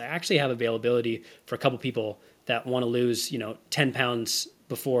clients. I actually have availability for a couple people that want to lose, 10 pounds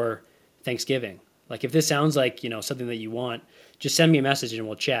before Thanksgiving. Like if this sounds like, something that you want, just send me a message and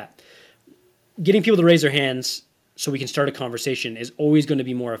we'll chat. Getting people to raise their hands so we can start a conversation is always going to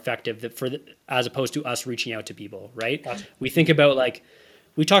be more effective as opposed to us reaching out to people, right? Gotcha. We think about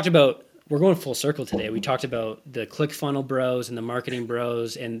we talked about we're going full circle today. We talked about the ClickFunnels bros and the marketing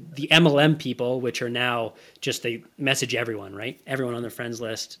bros and the MLM people, which are now just they message everyone, right? Everyone on their friends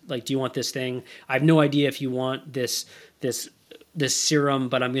list. Like, do you want this thing? I have no idea if you want this serum,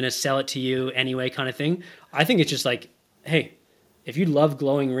 but I'm going to sell it to you anyway, kind of thing. I think it's just like, hey, if you love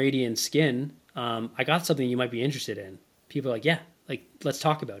glowing, radiant skin, I got something you might be interested in. People are like, yeah, like let's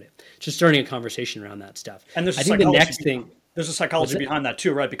talk about it. Just starting a conversation around that stuff. And I think the next thing. There's a psychology behind that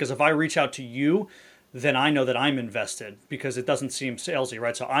too, right? Because if I reach out to you, then I know that I'm invested because it doesn't seem salesy,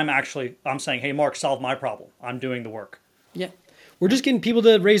 right? So I'm saying, hey, Mark, solve my problem. I'm doing the work. Yeah. We're just getting people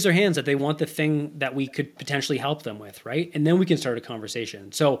to raise their hands that they want the thing that we could potentially help them with, right? And then we can start a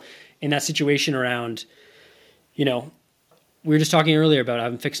conversation. So in that situation around, we were just talking earlier about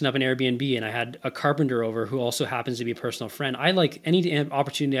I'm fixing up an Airbnb and I had a carpenter over who also happens to be a personal friend. I like any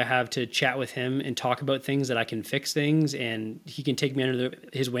opportunity I have to chat with him and talk about things that I can fix things and he can take me under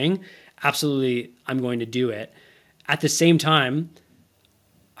his wing. Absolutely, I'm going to do it. At the same time,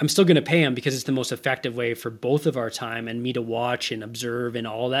 I'm still going to pay him because it's the most effective way for both of our time and me to watch and observe and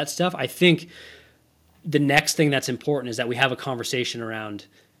all that stuff. I think the next thing that's important is that we have a conversation around,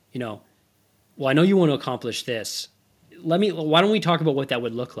 well, I know you want to accomplish this. Why don't we talk about what that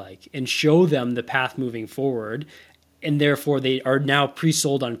would look like and show them the path moving forward? And therefore they are now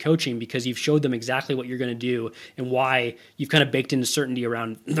pre-sold on coaching because you've showed them exactly what you're going to do and why you've kind of baked in certainty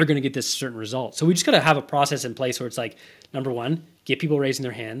around they're going to get this certain result. So we just got to have a process in place where it's like, number one, get people raising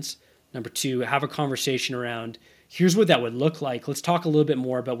their hands. Number two, have a conversation around here's what that would look like. Let's talk a little bit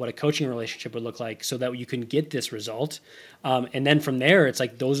more about what a coaching relationship would look like so that you can get this result. And then from there, it's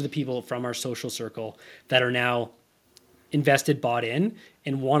like those are the people from our social circle that are now invested, bought in,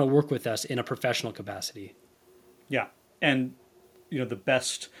 and want to work with us in a professional capacity. Yeah. And, the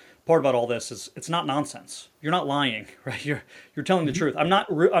best part about all this is it's not nonsense. You're not lying, right? You're telling the truth. I'm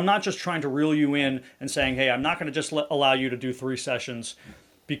not just trying to reel you in and saying, hey, I'm not going to just allow you to do 3 sessions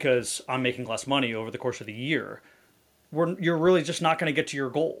because I'm making less money over the course of the year. You're really just not going to get to your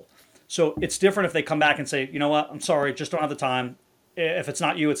goal. So it's different if they come back and say, you know what, I'm sorry, just don't have the time. If it's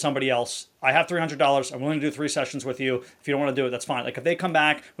not you, it's somebody else. I have $300. I'm willing to do 3 sessions with you. If you don't want to do it, that's fine. Like if they come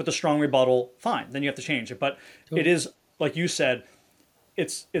back with a strong rebuttal, fine. Then you have to change it. But It is, like you said,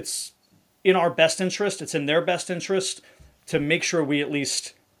 it's in our best interest. It's in their best interest to make sure we at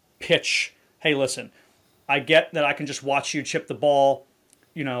least pitch, hey, listen, I get that I can just watch you chip the ball,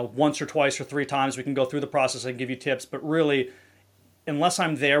 once or twice or 3 times. We can go through the process and give you tips. But really, unless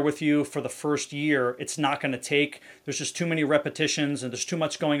I'm there with you for the first year, it's not going to take. There's just too many repetitions and there's too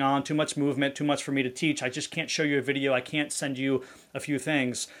much going on, too much movement, too much for me to teach. I just can't show you a video. I can't send you a few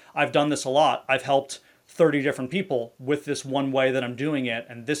things. I've done this a lot. I've helped 30 different people with this one way that I'm doing it.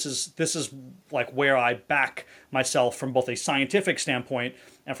 And this is like where I back myself from both a scientific standpoint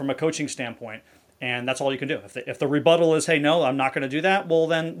and from a coaching standpoint. And that's all you can do. If the rebuttal is, hey, no, I'm not going to do that, well,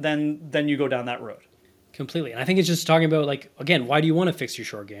 then you go down that road. Completely. And I think it's just talking about like, again, why do you want to fix your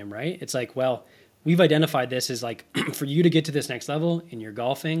short game, right? It's like, well, we've identified this as like, for you to get to this next level in your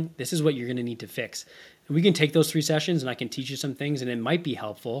golfing, this is what you're going to need to fix. And we can take those 3 sessions and I can teach you some things and it might be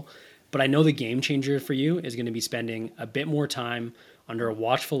helpful, but I know the game changer for you is going to be spending a bit more time under a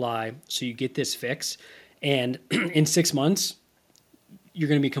watchful eye so you get this fix. And in 6 months, you're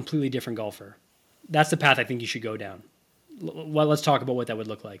going to be a completely different golfer. That's the path I think you should go down. Well, let's talk about what that would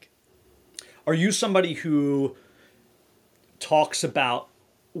look like. Are you somebody who talks about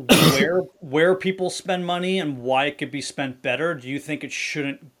where people spend money and why it could be spent better? Do you think it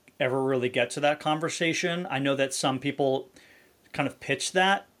shouldn't ever really get to that conversation? I know that some people kind of pitch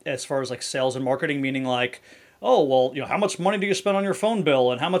that as far as like sales and marketing, meaning like, oh, well, how much money do you spend on your phone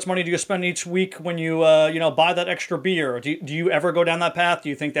bill? And how much money do you spend each week when you, buy that extra beer? Do you ever go down that path? Do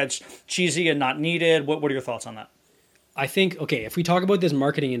you think that's cheesy and not needed? What are your thoughts on that? I think, okay, if we talk about this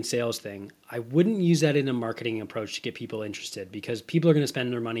marketing and sales thing, I wouldn't use that in a marketing approach to get people interested because people are going to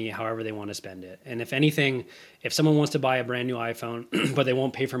spend their money however they want to spend it. And if anything, if someone wants to buy a brand new iPhone, but they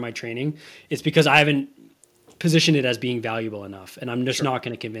won't pay for my training, it's because I haven't positioned it as being valuable enough. And I'm just not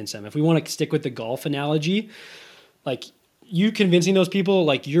going to convince them. If we want to stick with the golf analogy, like you convincing those people,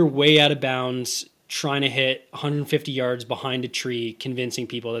 like you're way out of bounds trying to hit 150 yards behind a tree, convincing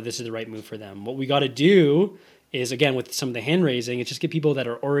people that this is the right move for them. What we got to do is, again, with some of the hand raising, it's just get people that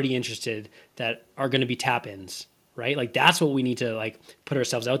are already interested that are going to be tap-ins, right? Like that's what we need to like put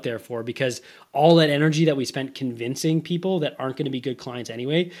ourselves out there for, because all that energy that we spent convincing people that aren't going to be good clients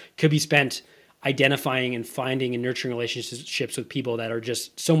anyway could be spent identifying and finding and nurturing relationships with people that are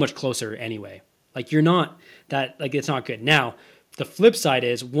just so much closer anyway. Like you're not that, like it's not good. Now, The flip side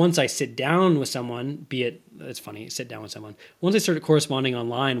is once I sit down with someone, it's funny, sit down with someone. Once I start corresponding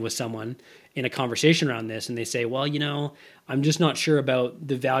online with someone in a conversation around this and they say, well, I'm just not sure about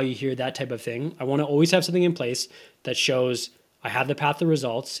the value here, that type of thing. I want to always have something in place that shows I have the path to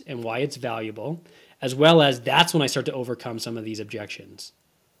results and why it's valuable, as well as that's when I start to overcome some of these objections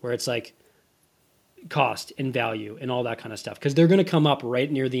where it's like cost and value and all that kind of stuff, because they're going to come up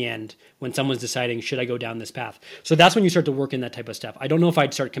right near the end when someone's deciding, should I go down this path? So that's when you start to work in that type of stuff. I don't know if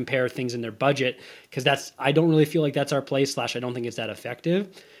I'd start compare things in their budget, because I don't really feel like that's our place, / I don't think it's that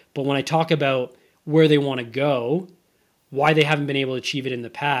effective. But when I talk about where they want to go, why they haven't been able to achieve it in the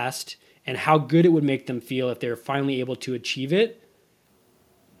past, and how good it would make them feel if they're finally able to achieve it,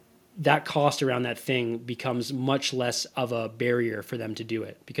 that cost around that thing becomes much less of a barrier for them to do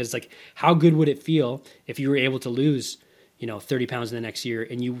it. Because like, how good would it feel if you were able to lose, 30 pounds in the next year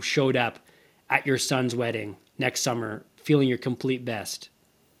and you showed up at your son's wedding next summer feeling your complete best?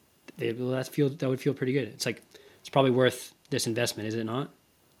 That would feel pretty good. It's like, it's probably worth this investment, is it not?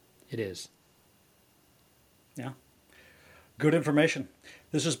 It is. Yeah. Good information.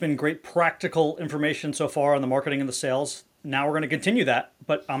 This has been great practical information so far on the marketing and the sales. Now we're going to continue that,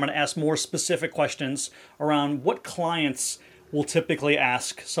 but I'm going to ask more specific questions around what clients will typically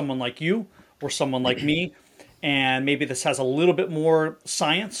ask someone like you or someone like me. And maybe this has a little bit more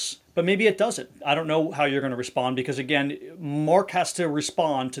science, but maybe it doesn't. I don't know how you're going to respond, because again, Mark has to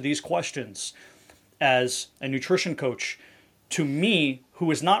respond to these questions as a nutrition coach to me, who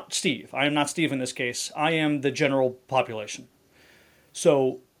is not Steve. I am not Steve in this case. I am the general population.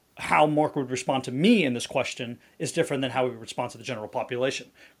 So how Mark would respond to me in this question is different than how we would respond to the general population.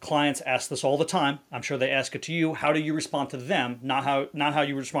 Clients ask this all the time. I'm sure they ask it to you. How do you respond to them? Not how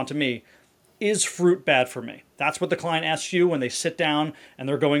you respond to me. Is fruit bad for me? That's what the client asks you when they sit down and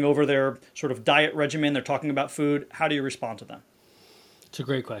they're going over their sort of diet regimen. They're talking about food. How do you respond to them? It's a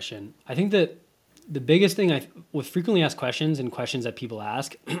great question. I think that the biggest thing with frequently asked questions and questions that people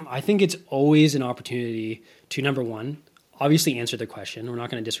ask, I think it's always an opportunity to, number one, obviously answer the question. We're not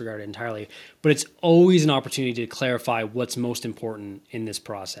going to disregard it entirely, but it's always an opportunity to clarify what's most important in this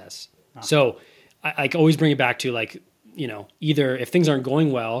process. So I always bring it back to either if things aren't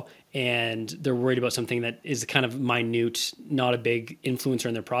going well and they're worried about something that is kind of minute, not a big influencer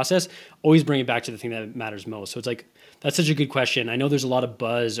in their process, always bring it back to the thing that matters most. So it's like, that's such a good question. I know there's a lot of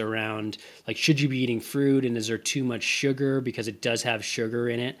buzz around, like, should you be eating fruit and is there too much sugar? Because it does have sugar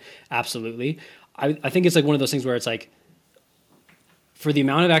in it. Absolutely. I think it's like one of those things where it's like, for the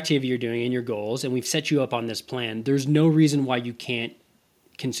amount of activity you're doing and your goals, and we've set you up on this plan, there's no reason why you can't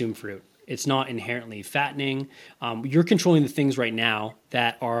consume fruit. It's not inherently fattening. You're controlling the things right now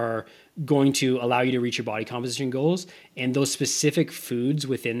that are going to allow you to reach your body composition goals, and those specific foods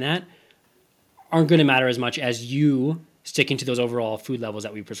within that aren't going to matter as much as you sticking to those overall food levels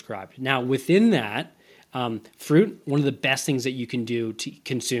that we prescribed. Now, within that, fruit, one of the best things that you can do to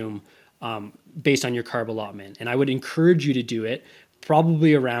consume based on your carb allotment, and I would encourage you to do it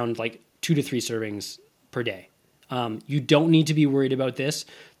probably around like 2 to 3 servings per day. You don't need to be worried about this.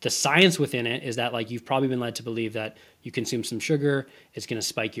 The science within it is that, like, you've probably been led to believe that you consume some sugar, it's going to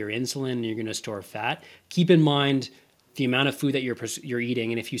spike your insulin and you're going to store fat. Keep in mind the amount of food that you're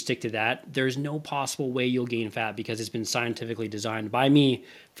eating, and if you stick to that, there's no possible way you'll gain fat, because it's been scientifically designed by me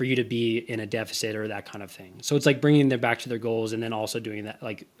for you to be in a deficit or that kind of thing. So it's like bringing them back to their goals and then also doing that,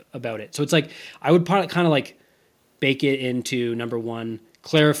 like, about it. So it's like, I would kind of like bake it into, number one,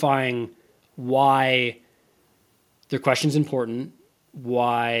 clarifying why their question's important,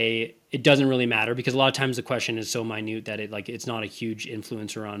 why it doesn't really matter, because a lot of times the question is so minute that it's not a huge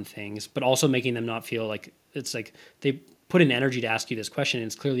influencer on things, but also making them not feel like it's like they put in energy to ask you this question and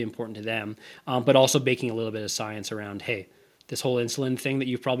it's clearly important to them, but also baking a little bit of science around, hey, this whole insulin thing that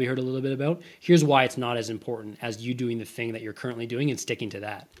you've probably heard a little bit about, here's why it's not as important as you doing the thing that you're currently doing and sticking to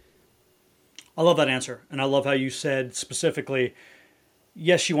that. I love that answer. And I love how you said specifically,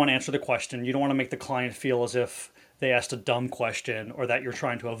 yes, you want to answer the question. You don't want to make the client feel as if they asked a dumb question or that you're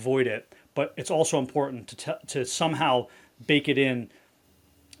trying to avoid it. But it's also important to somehow bake it in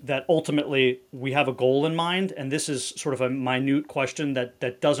that ultimately we have a goal in mind. And this is sort of a minute question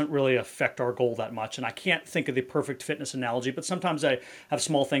that doesn't really affect our goal that much. And I can't think of the perfect fitness analogy, but sometimes I have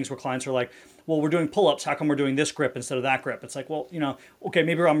small things where clients are like, well, we're doing pull-ups. How come we're doing this grip instead of that grip? It's like, well, okay,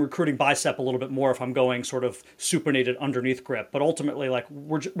 maybe I'm recruiting bicep a little bit more if I'm going sort of supinated underneath grip. But ultimately, like,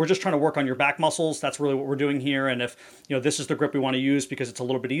 we're just trying to work on your back muscles. That's really what we're doing here. And if, this is the grip we want to use because it's a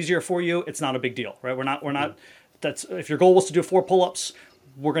little bit easier for you, it's not a big deal, right? We're not, that's, if your goal was to do 4 pull-ups,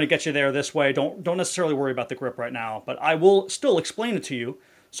 we're going to get you there this way. Don't necessarily worry about the grip right now, but I will still explain it to you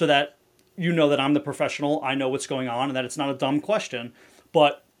so that you know that I'm the professional, I know what's going on, and that it's not a dumb question,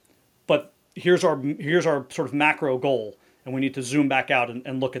 but here's our sort of macro goal, and we need to zoom back out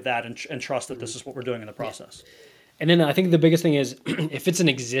and look at that and trust that this is what we're doing in the process. And then I think the biggest thing is if it's an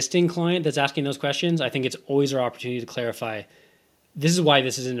existing client that's asking those questions, I think it's always our opportunity to clarify, this is why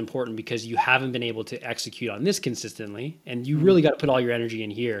this isn't important, because you haven't been able to execute on this consistently, and you really got to put all your energy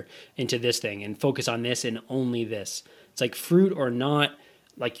in here into this thing and focus on this and only this. It's like fruit or not,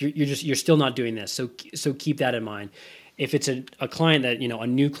 like you're still not doing this. So keep that in mind. If it's a client that, a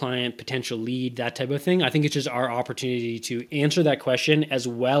new client, potential lead, that type of thing, I think it's just our opportunity to answer that question as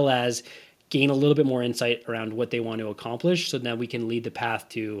well as gain a little bit more insight around what they want to accomplish, so that we can lead the path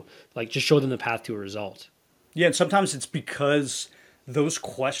to, like, just show them the path to a result. Yeah, and sometimes it's because those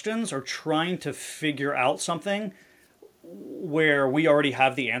questions are trying to figure out something where we already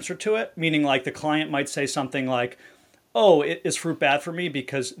have the answer to it. Meaning, like, the client might say something like, oh, is fruit bad for me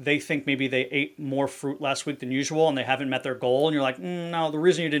because they think maybe they ate more fruit last week than usual and they haven't met their goal. And you're like, no, the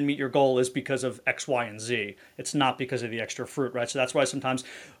reason you didn't meet your goal is because of X, Y, and Z. It's not because of the extra fruit, right? So that's why sometimes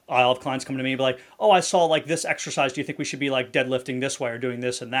I'll have clients come to me and be like, oh, I saw like this exercise. Do you think we should be like deadlifting this way or doing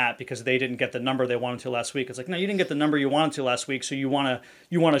this and that because they didn't get the number they wanted to last week? It's like, no, you didn't get the number you wanted to last week. So you want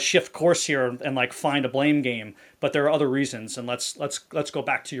to shift course here and like find a blame game. But there are other reasons. And let's go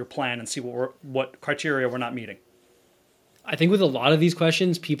back to your plan and see what criteria we're not meeting. I think with a lot of these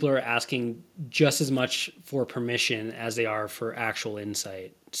questions, people are asking just as much for permission as they are for actual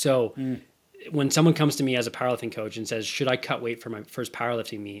insight. So when someone comes to me as a powerlifting coach and says, should I cut weight for my first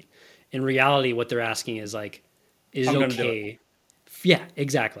powerlifting meet? In reality, what they're asking is like, is it okay? Yeah,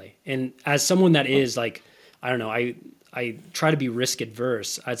 exactly. And as someone that is like, I don't know, I try to be risk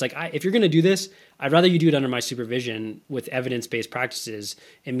adverse. It's like, if you're going to do this, I'd rather you do it under my supervision with evidence-based practices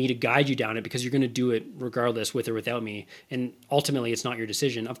and me to guide you down it, because you're going to do it regardless, with or without me. And ultimately, it's not your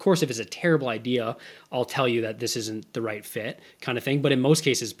decision. Of course, if it's a terrible idea, I'll tell you that this isn't the right fit kind of thing. But in most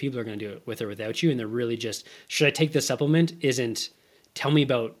cases, people are going to do it with or without you. And they're really just, should I take this supplement? Isn't, tell me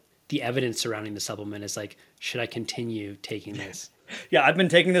about the evidence surrounding the supplement. It's like, should I continue taking this? Yeah, I've been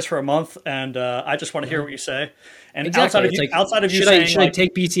taking this for a month, and I just want to hear what you say. And exactly. outside of you should saying, I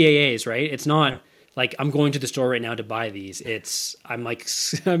take BCAAs, right? It's not like I'm going to the store right now to buy these. I'm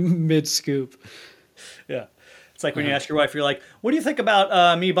mid scoop. Yeah. It's like when you ask your wife, you're like, what do you think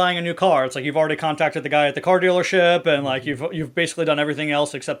about me buying a new car? It's like you've already contacted the guy at the car dealership, and like you've basically done everything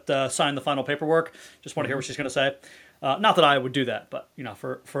else except sign the final paperwork. Just want to hear what she's going to say. Not that I would do that, but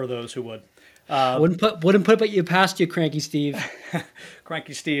for those who would. Wouldn't put you past you, Cranky Steve.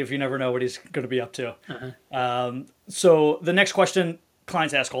 Cranky Steve, you never know what he's going to be up to. So the next question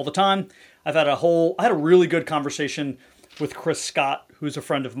clients ask all the time. I had a really good conversation with Chris Scott, who's a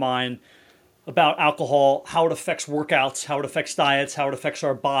friend of mine, about alcohol, how it affects workouts, how it affects diets, how it affects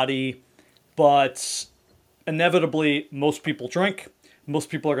our body. But inevitably, most people drink. Most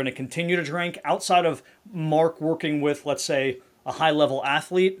people are going to continue to drink. Outside of Mark working with, let's say, a high-level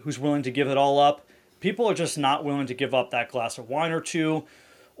athlete who's willing to give it all up, people are just not willing to give up that glass of wine or two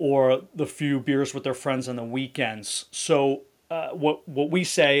or the few beers with their friends on the weekends. So what we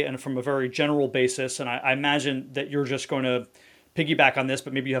say, and from a very general basis, and I imagine that you're just going to piggyback on this,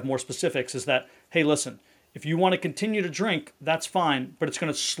 but maybe you have more specifics, is that, hey, listen, if you want to continue to drink, that's fine, but it's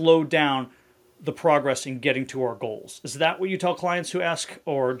going to slow down the progress in getting to our goals. Is that what you tell clients who ask,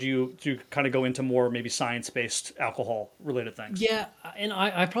 or do you kind of go into more maybe science-based alcohol-related things? Yeah, and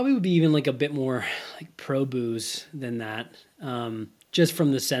I probably would be even like a bit more like pro-booze than that, just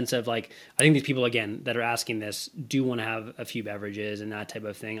from the sense of like, I think these people, again, that are asking this do want to have a few beverages and that type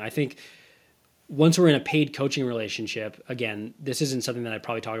of thing. I think once we're in a paid coaching relationship, again, this isn't something that I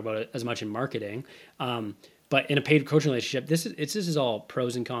probably talk about as much in marketing, but in a paid coaching relationship, this is all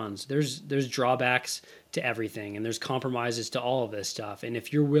pros and cons. There's drawbacks to everything, and there's compromises to all of this stuff. And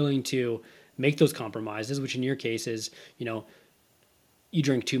if you're willing to make those compromises, which in your case is, you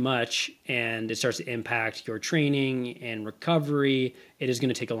drink too much and it starts to impact your training and recovery, it is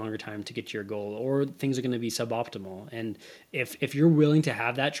going to take a longer time to get to your goal, or things are going to be suboptimal. And if you're willing to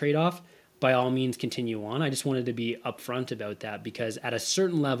have that trade-off, by all means continue on. I just wanted to be upfront about that, because at a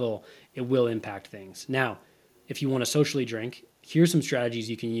certain level, it will impact things. Now, if you want to socially drink, here's some strategies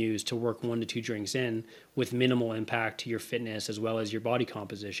you can use to work 1 to 2 drinks in with minimal impact to your fitness as well as your body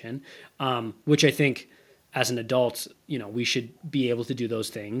composition, which I think as an adult, we should be able to do those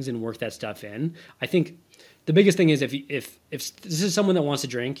things and work that stuff in. I think the biggest thing is if this is someone that wants to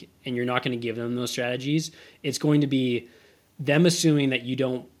drink and you're not going to give them those strategies, it's going to be them assuming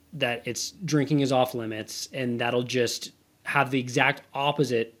that it's drinking is off limits, and that'll just have the exact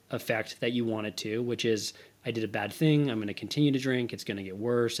opposite effect that you want it to, which is I did a bad thing. I'm going to continue to drink. It's going to get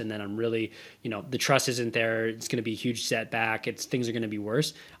worse. And then I'm really, the trust isn't there. It's going to be a huge setback. Things are going to be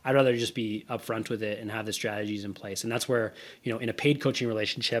worse. I'd rather just be upfront with it and have the strategies in place. And that's where, in a paid coaching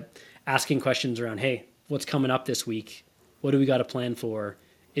relationship, asking questions around, hey, what's coming up this week? What do we got to plan for?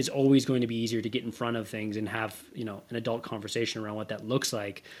 Is always going to be easier to get in front of things and have, an adult conversation around what that looks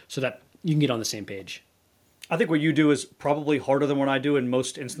like so that you can get on the same page. I think what you do is probably harder than what I do in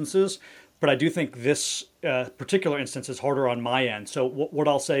most instances, but I do think this particular instance is harder on my end. So what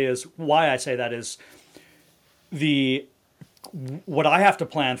I'll say is, why I say that is what I have to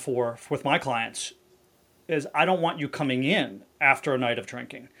plan for with my clients is I don't want you coming in after a night of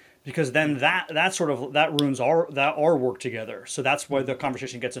drinking, because then that ruins our work together. So that's why the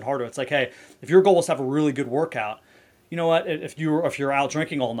conversation gets in harder. It's like, hey, if your goal is to have a really good workout, you know what? If you're out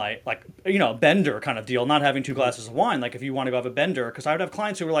drinking all night, like, bender kind of deal, not having 2 glasses of wine. Like if you want to go have a bender, because I would have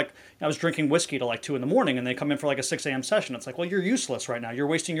clients who were like, I was drinking whiskey till like 2 a.m. and they come in for like a 6 a.m. session. It's like, well, you're useless right now. You're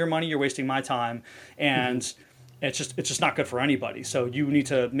wasting your money. You're wasting my time, and it's just not good for anybody. So you need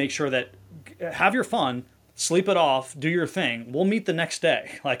to make sure that have your fun, sleep it off, do your thing. We'll meet the next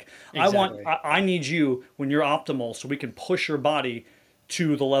day. Like Exactly. I need you when you're optimal, so we can push your body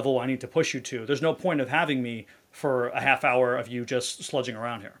to the level I need to push you to. There's no point of having me for a half hour of you just sludging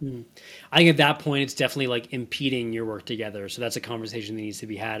around here. I think at that point, it's definitely like impeding your work together. So that's a conversation that needs to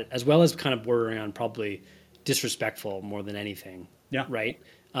be had, as well as kind of bordering on probably disrespectful more than anything. Yeah. Right.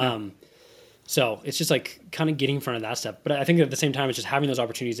 Yeah. So it's just like kind of getting in front of that stuff. But I think at the same time, it's just having those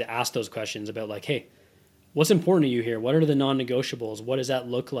opportunities to ask those questions about like, hey, what's important to you here? What are the non-negotiables? What does that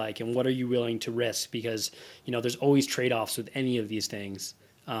look like? And what are you willing to risk? Because, there's always trade-offs with any of these things,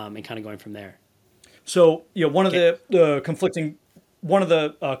 and kind of going from there. So, one of the conflicting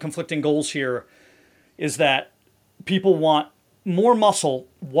goals here is that people want more muscle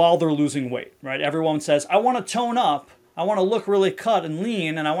while they're losing weight, right? Everyone says, I want to tone up, I want to look really cut and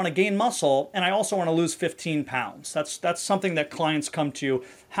lean, and I want to gain muscle, and I also want to lose 15 pounds. That's something that clients come to.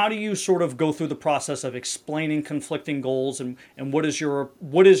 How do you sort of go through the process of explaining conflicting goals, and what is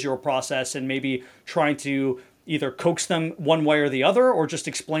your process, and maybe trying to either coax them one way or the other, or just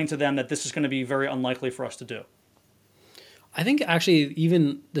explain to them that this is going to be very unlikely for us to do? I think actually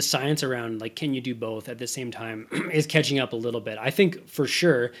even the science around like, can you do both at the same time is catching up a little bit. I think for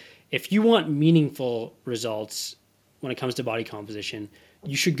sure, if you want meaningful results when it comes to body composition,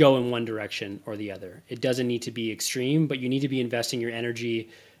 you should go in one direction or the other. It doesn't need to be extreme, but you need to be investing your energy,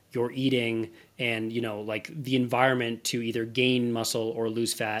 your eating, and like the environment to either gain muscle or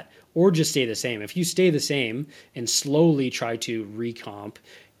lose fat, or just stay the same. If you stay the same and slowly try to recomp,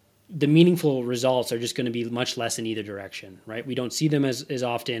 the meaningful results are just going to be much less in either direction, right? We don't see them as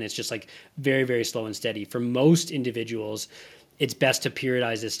often. It's just like very, very slow and steady. For most individuals, it's best to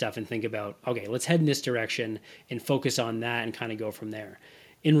periodize this stuff and think about, okay, let's head in this direction and focus on that and kind of go from there.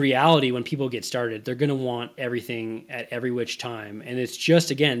 In reality, when people get started, they're going to want everything at every which time. And it's just,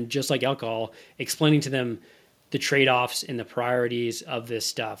 again, just like alcohol, explaining to them the trade-offs and the priorities of this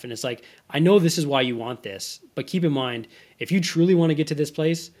stuff. And it's like, I know this is why you want this, but keep in mind, if you truly want to get to this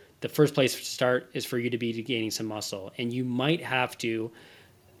place, the first place to start is for you to be gaining some muscle. And you might have to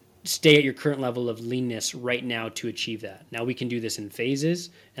stay at your current level of leanness right now to achieve that. Now we can do this in phases,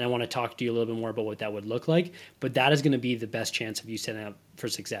 and I want to talk to you a little bit more about what that would look like, but that is going to be the best chance of you setting up for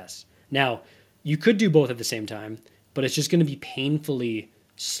success. Now, you could do both at the same time, but it's just going to be painfully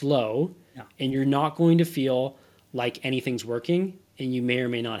slow, and you're not going to feel like anything's working, and you may or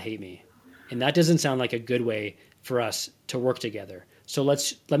may not hate me. And that doesn't sound like a good way for us to work together. So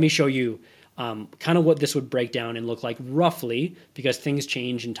let me show you kind of what this would break down and look like roughly, because things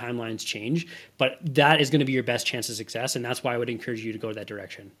change and timelines change, but that is going to be your best chance of success. And that's why I would encourage you to go that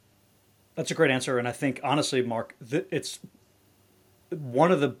direction. That's a great answer. And I think, honestly, Mark, it's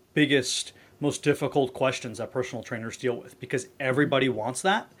one of the biggest, most difficult questions that personal trainers deal with, because everybody wants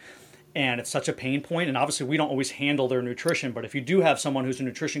that. And it's such a pain point. And obviously, we don't always handle their nutrition. But if you do have someone who's a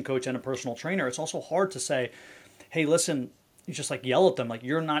nutrition coach and a personal trainer, it's also hard to say, hey, listen, you just like yell at them, like,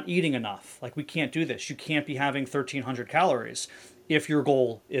 you're not eating enough. Like, we can't do this. You can't be having 1,300 calories if your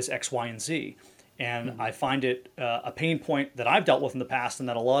goal is X, Y, and Z. And I find it a pain point that I've dealt with in the past, and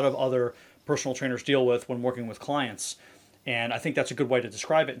that a lot of other personal trainers deal with when working with clients. And I think that's a good way to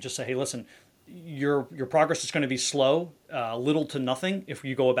describe it, and just say, hey, listen, your progress is going to be slow, little to nothing if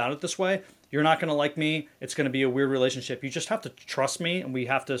you go about it this way. You're not going to like me. It's going to be a weird relationship. You just have to trust me, and we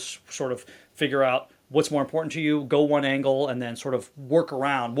have to sort of figure out what's more important to you, go one angle, and then sort of work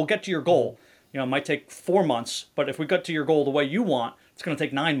around. We'll get to your goal. It might take 4 months, but if we get to your goal the way you want, it's going to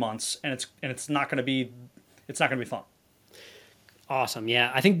take 9 months, and it's not going to be fun. Awesome. Yeah.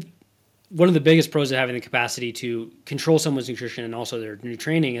 I think one of the biggest pros of having the capacity to control someone's nutrition and also their new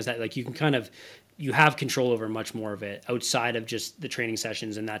training is that like you can you have control over much more of it outside of just the training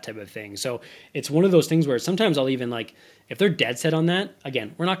sessions and that type of thing. So it's one of those things where sometimes I'll even like, if they're dead set on that,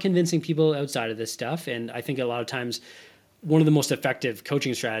 again, we're not convincing people outside of this stuff. And I think a lot of times one of the most effective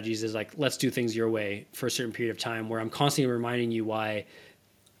coaching strategies is like, let's do things your way for a certain period of time, where I'm constantly reminding you why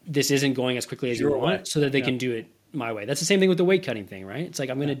this isn't going as quickly as you want so that they can do it my way. That's the same thing with the weight cutting thing, right? It's like,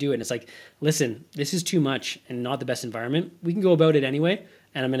 I'm going to do it. And it's like, listen, this is too much and not the best environment. We can go about it anyway.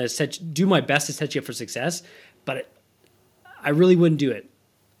 And I'm going to do my best to set you up for success, but I really wouldn't do it.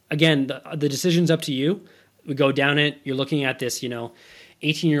 Again, the decision's up to you. We go down it. You're looking at this,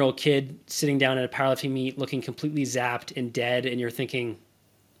 18-year-old kid sitting down at a powerlifting meet, looking completely zapped and dead. And you're thinking,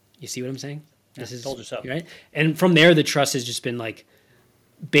 you see what I'm saying? This is told you so. Right. And from there, the trust has just been like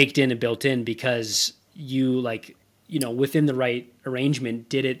baked in and built in because you within the right arrangement,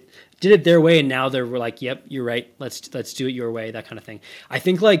 did it their way. And now we're like, yep, you're right. Let's do it your way. That kind of thing. I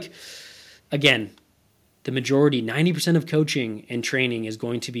think like, again, the majority, 90% of coaching and training is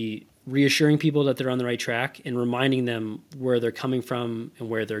going to be reassuring people that they're on the right track and reminding them where they're coming from and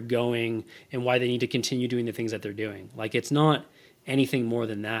where they're going and why they need to continue doing the things that they're doing. Like, it's not anything more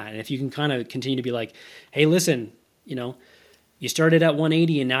than that. And if you can kind of continue to be like, hey, listen, you started at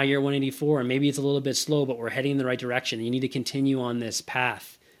 180 and now you're at 184 and maybe it's a little bit slow, but we're heading in the right direction. You need to continue on this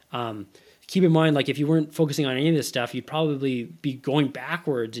path. Keep in mind, like, if you weren't focusing on any of this stuff, you'd probably be going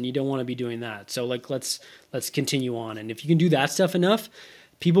backwards and you don't want to be doing that. So like, let's continue on. And if you can do that stuff enough,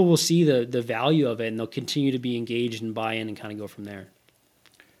 people will see the value of it and they'll continue to be engaged and buy in and kind of go from there.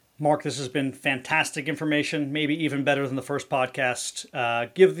 Mark, this has been fantastic information, maybe even better than the first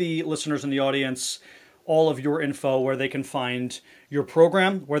podcast. Give the listeners and the audience all of your info, where they can find your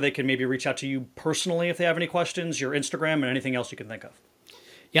program, where they can maybe reach out to you personally if they have any questions, your Instagram, and anything else you can think of.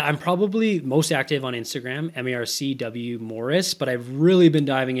 Yeah, I'm probably most active on Instagram, MARCW Morris, but I've really been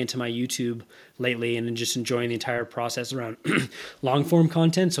diving into my YouTube lately and just enjoying the entire process around long form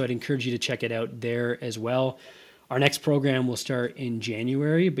content. So I'd encourage you to check it out there as well. Our next program will start in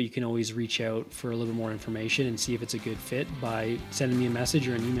January, but you can always reach out for a little bit more information and see if it's a good fit by sending me a message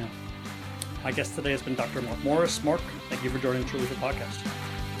or an email. My guest today has been Dr. Mark Morris. Mark, thank you for joining the Truly Fit Podcast.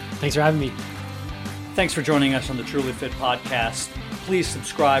 Thanks for having me. Thanks for joining us on the Truly Fit Podcast. Please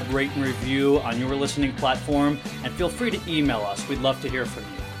subscribe, rate, and review on your listening platform, and feel free to email us. We'd love to hear from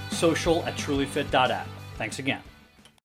you. social@trulyfit.app. Thanks again.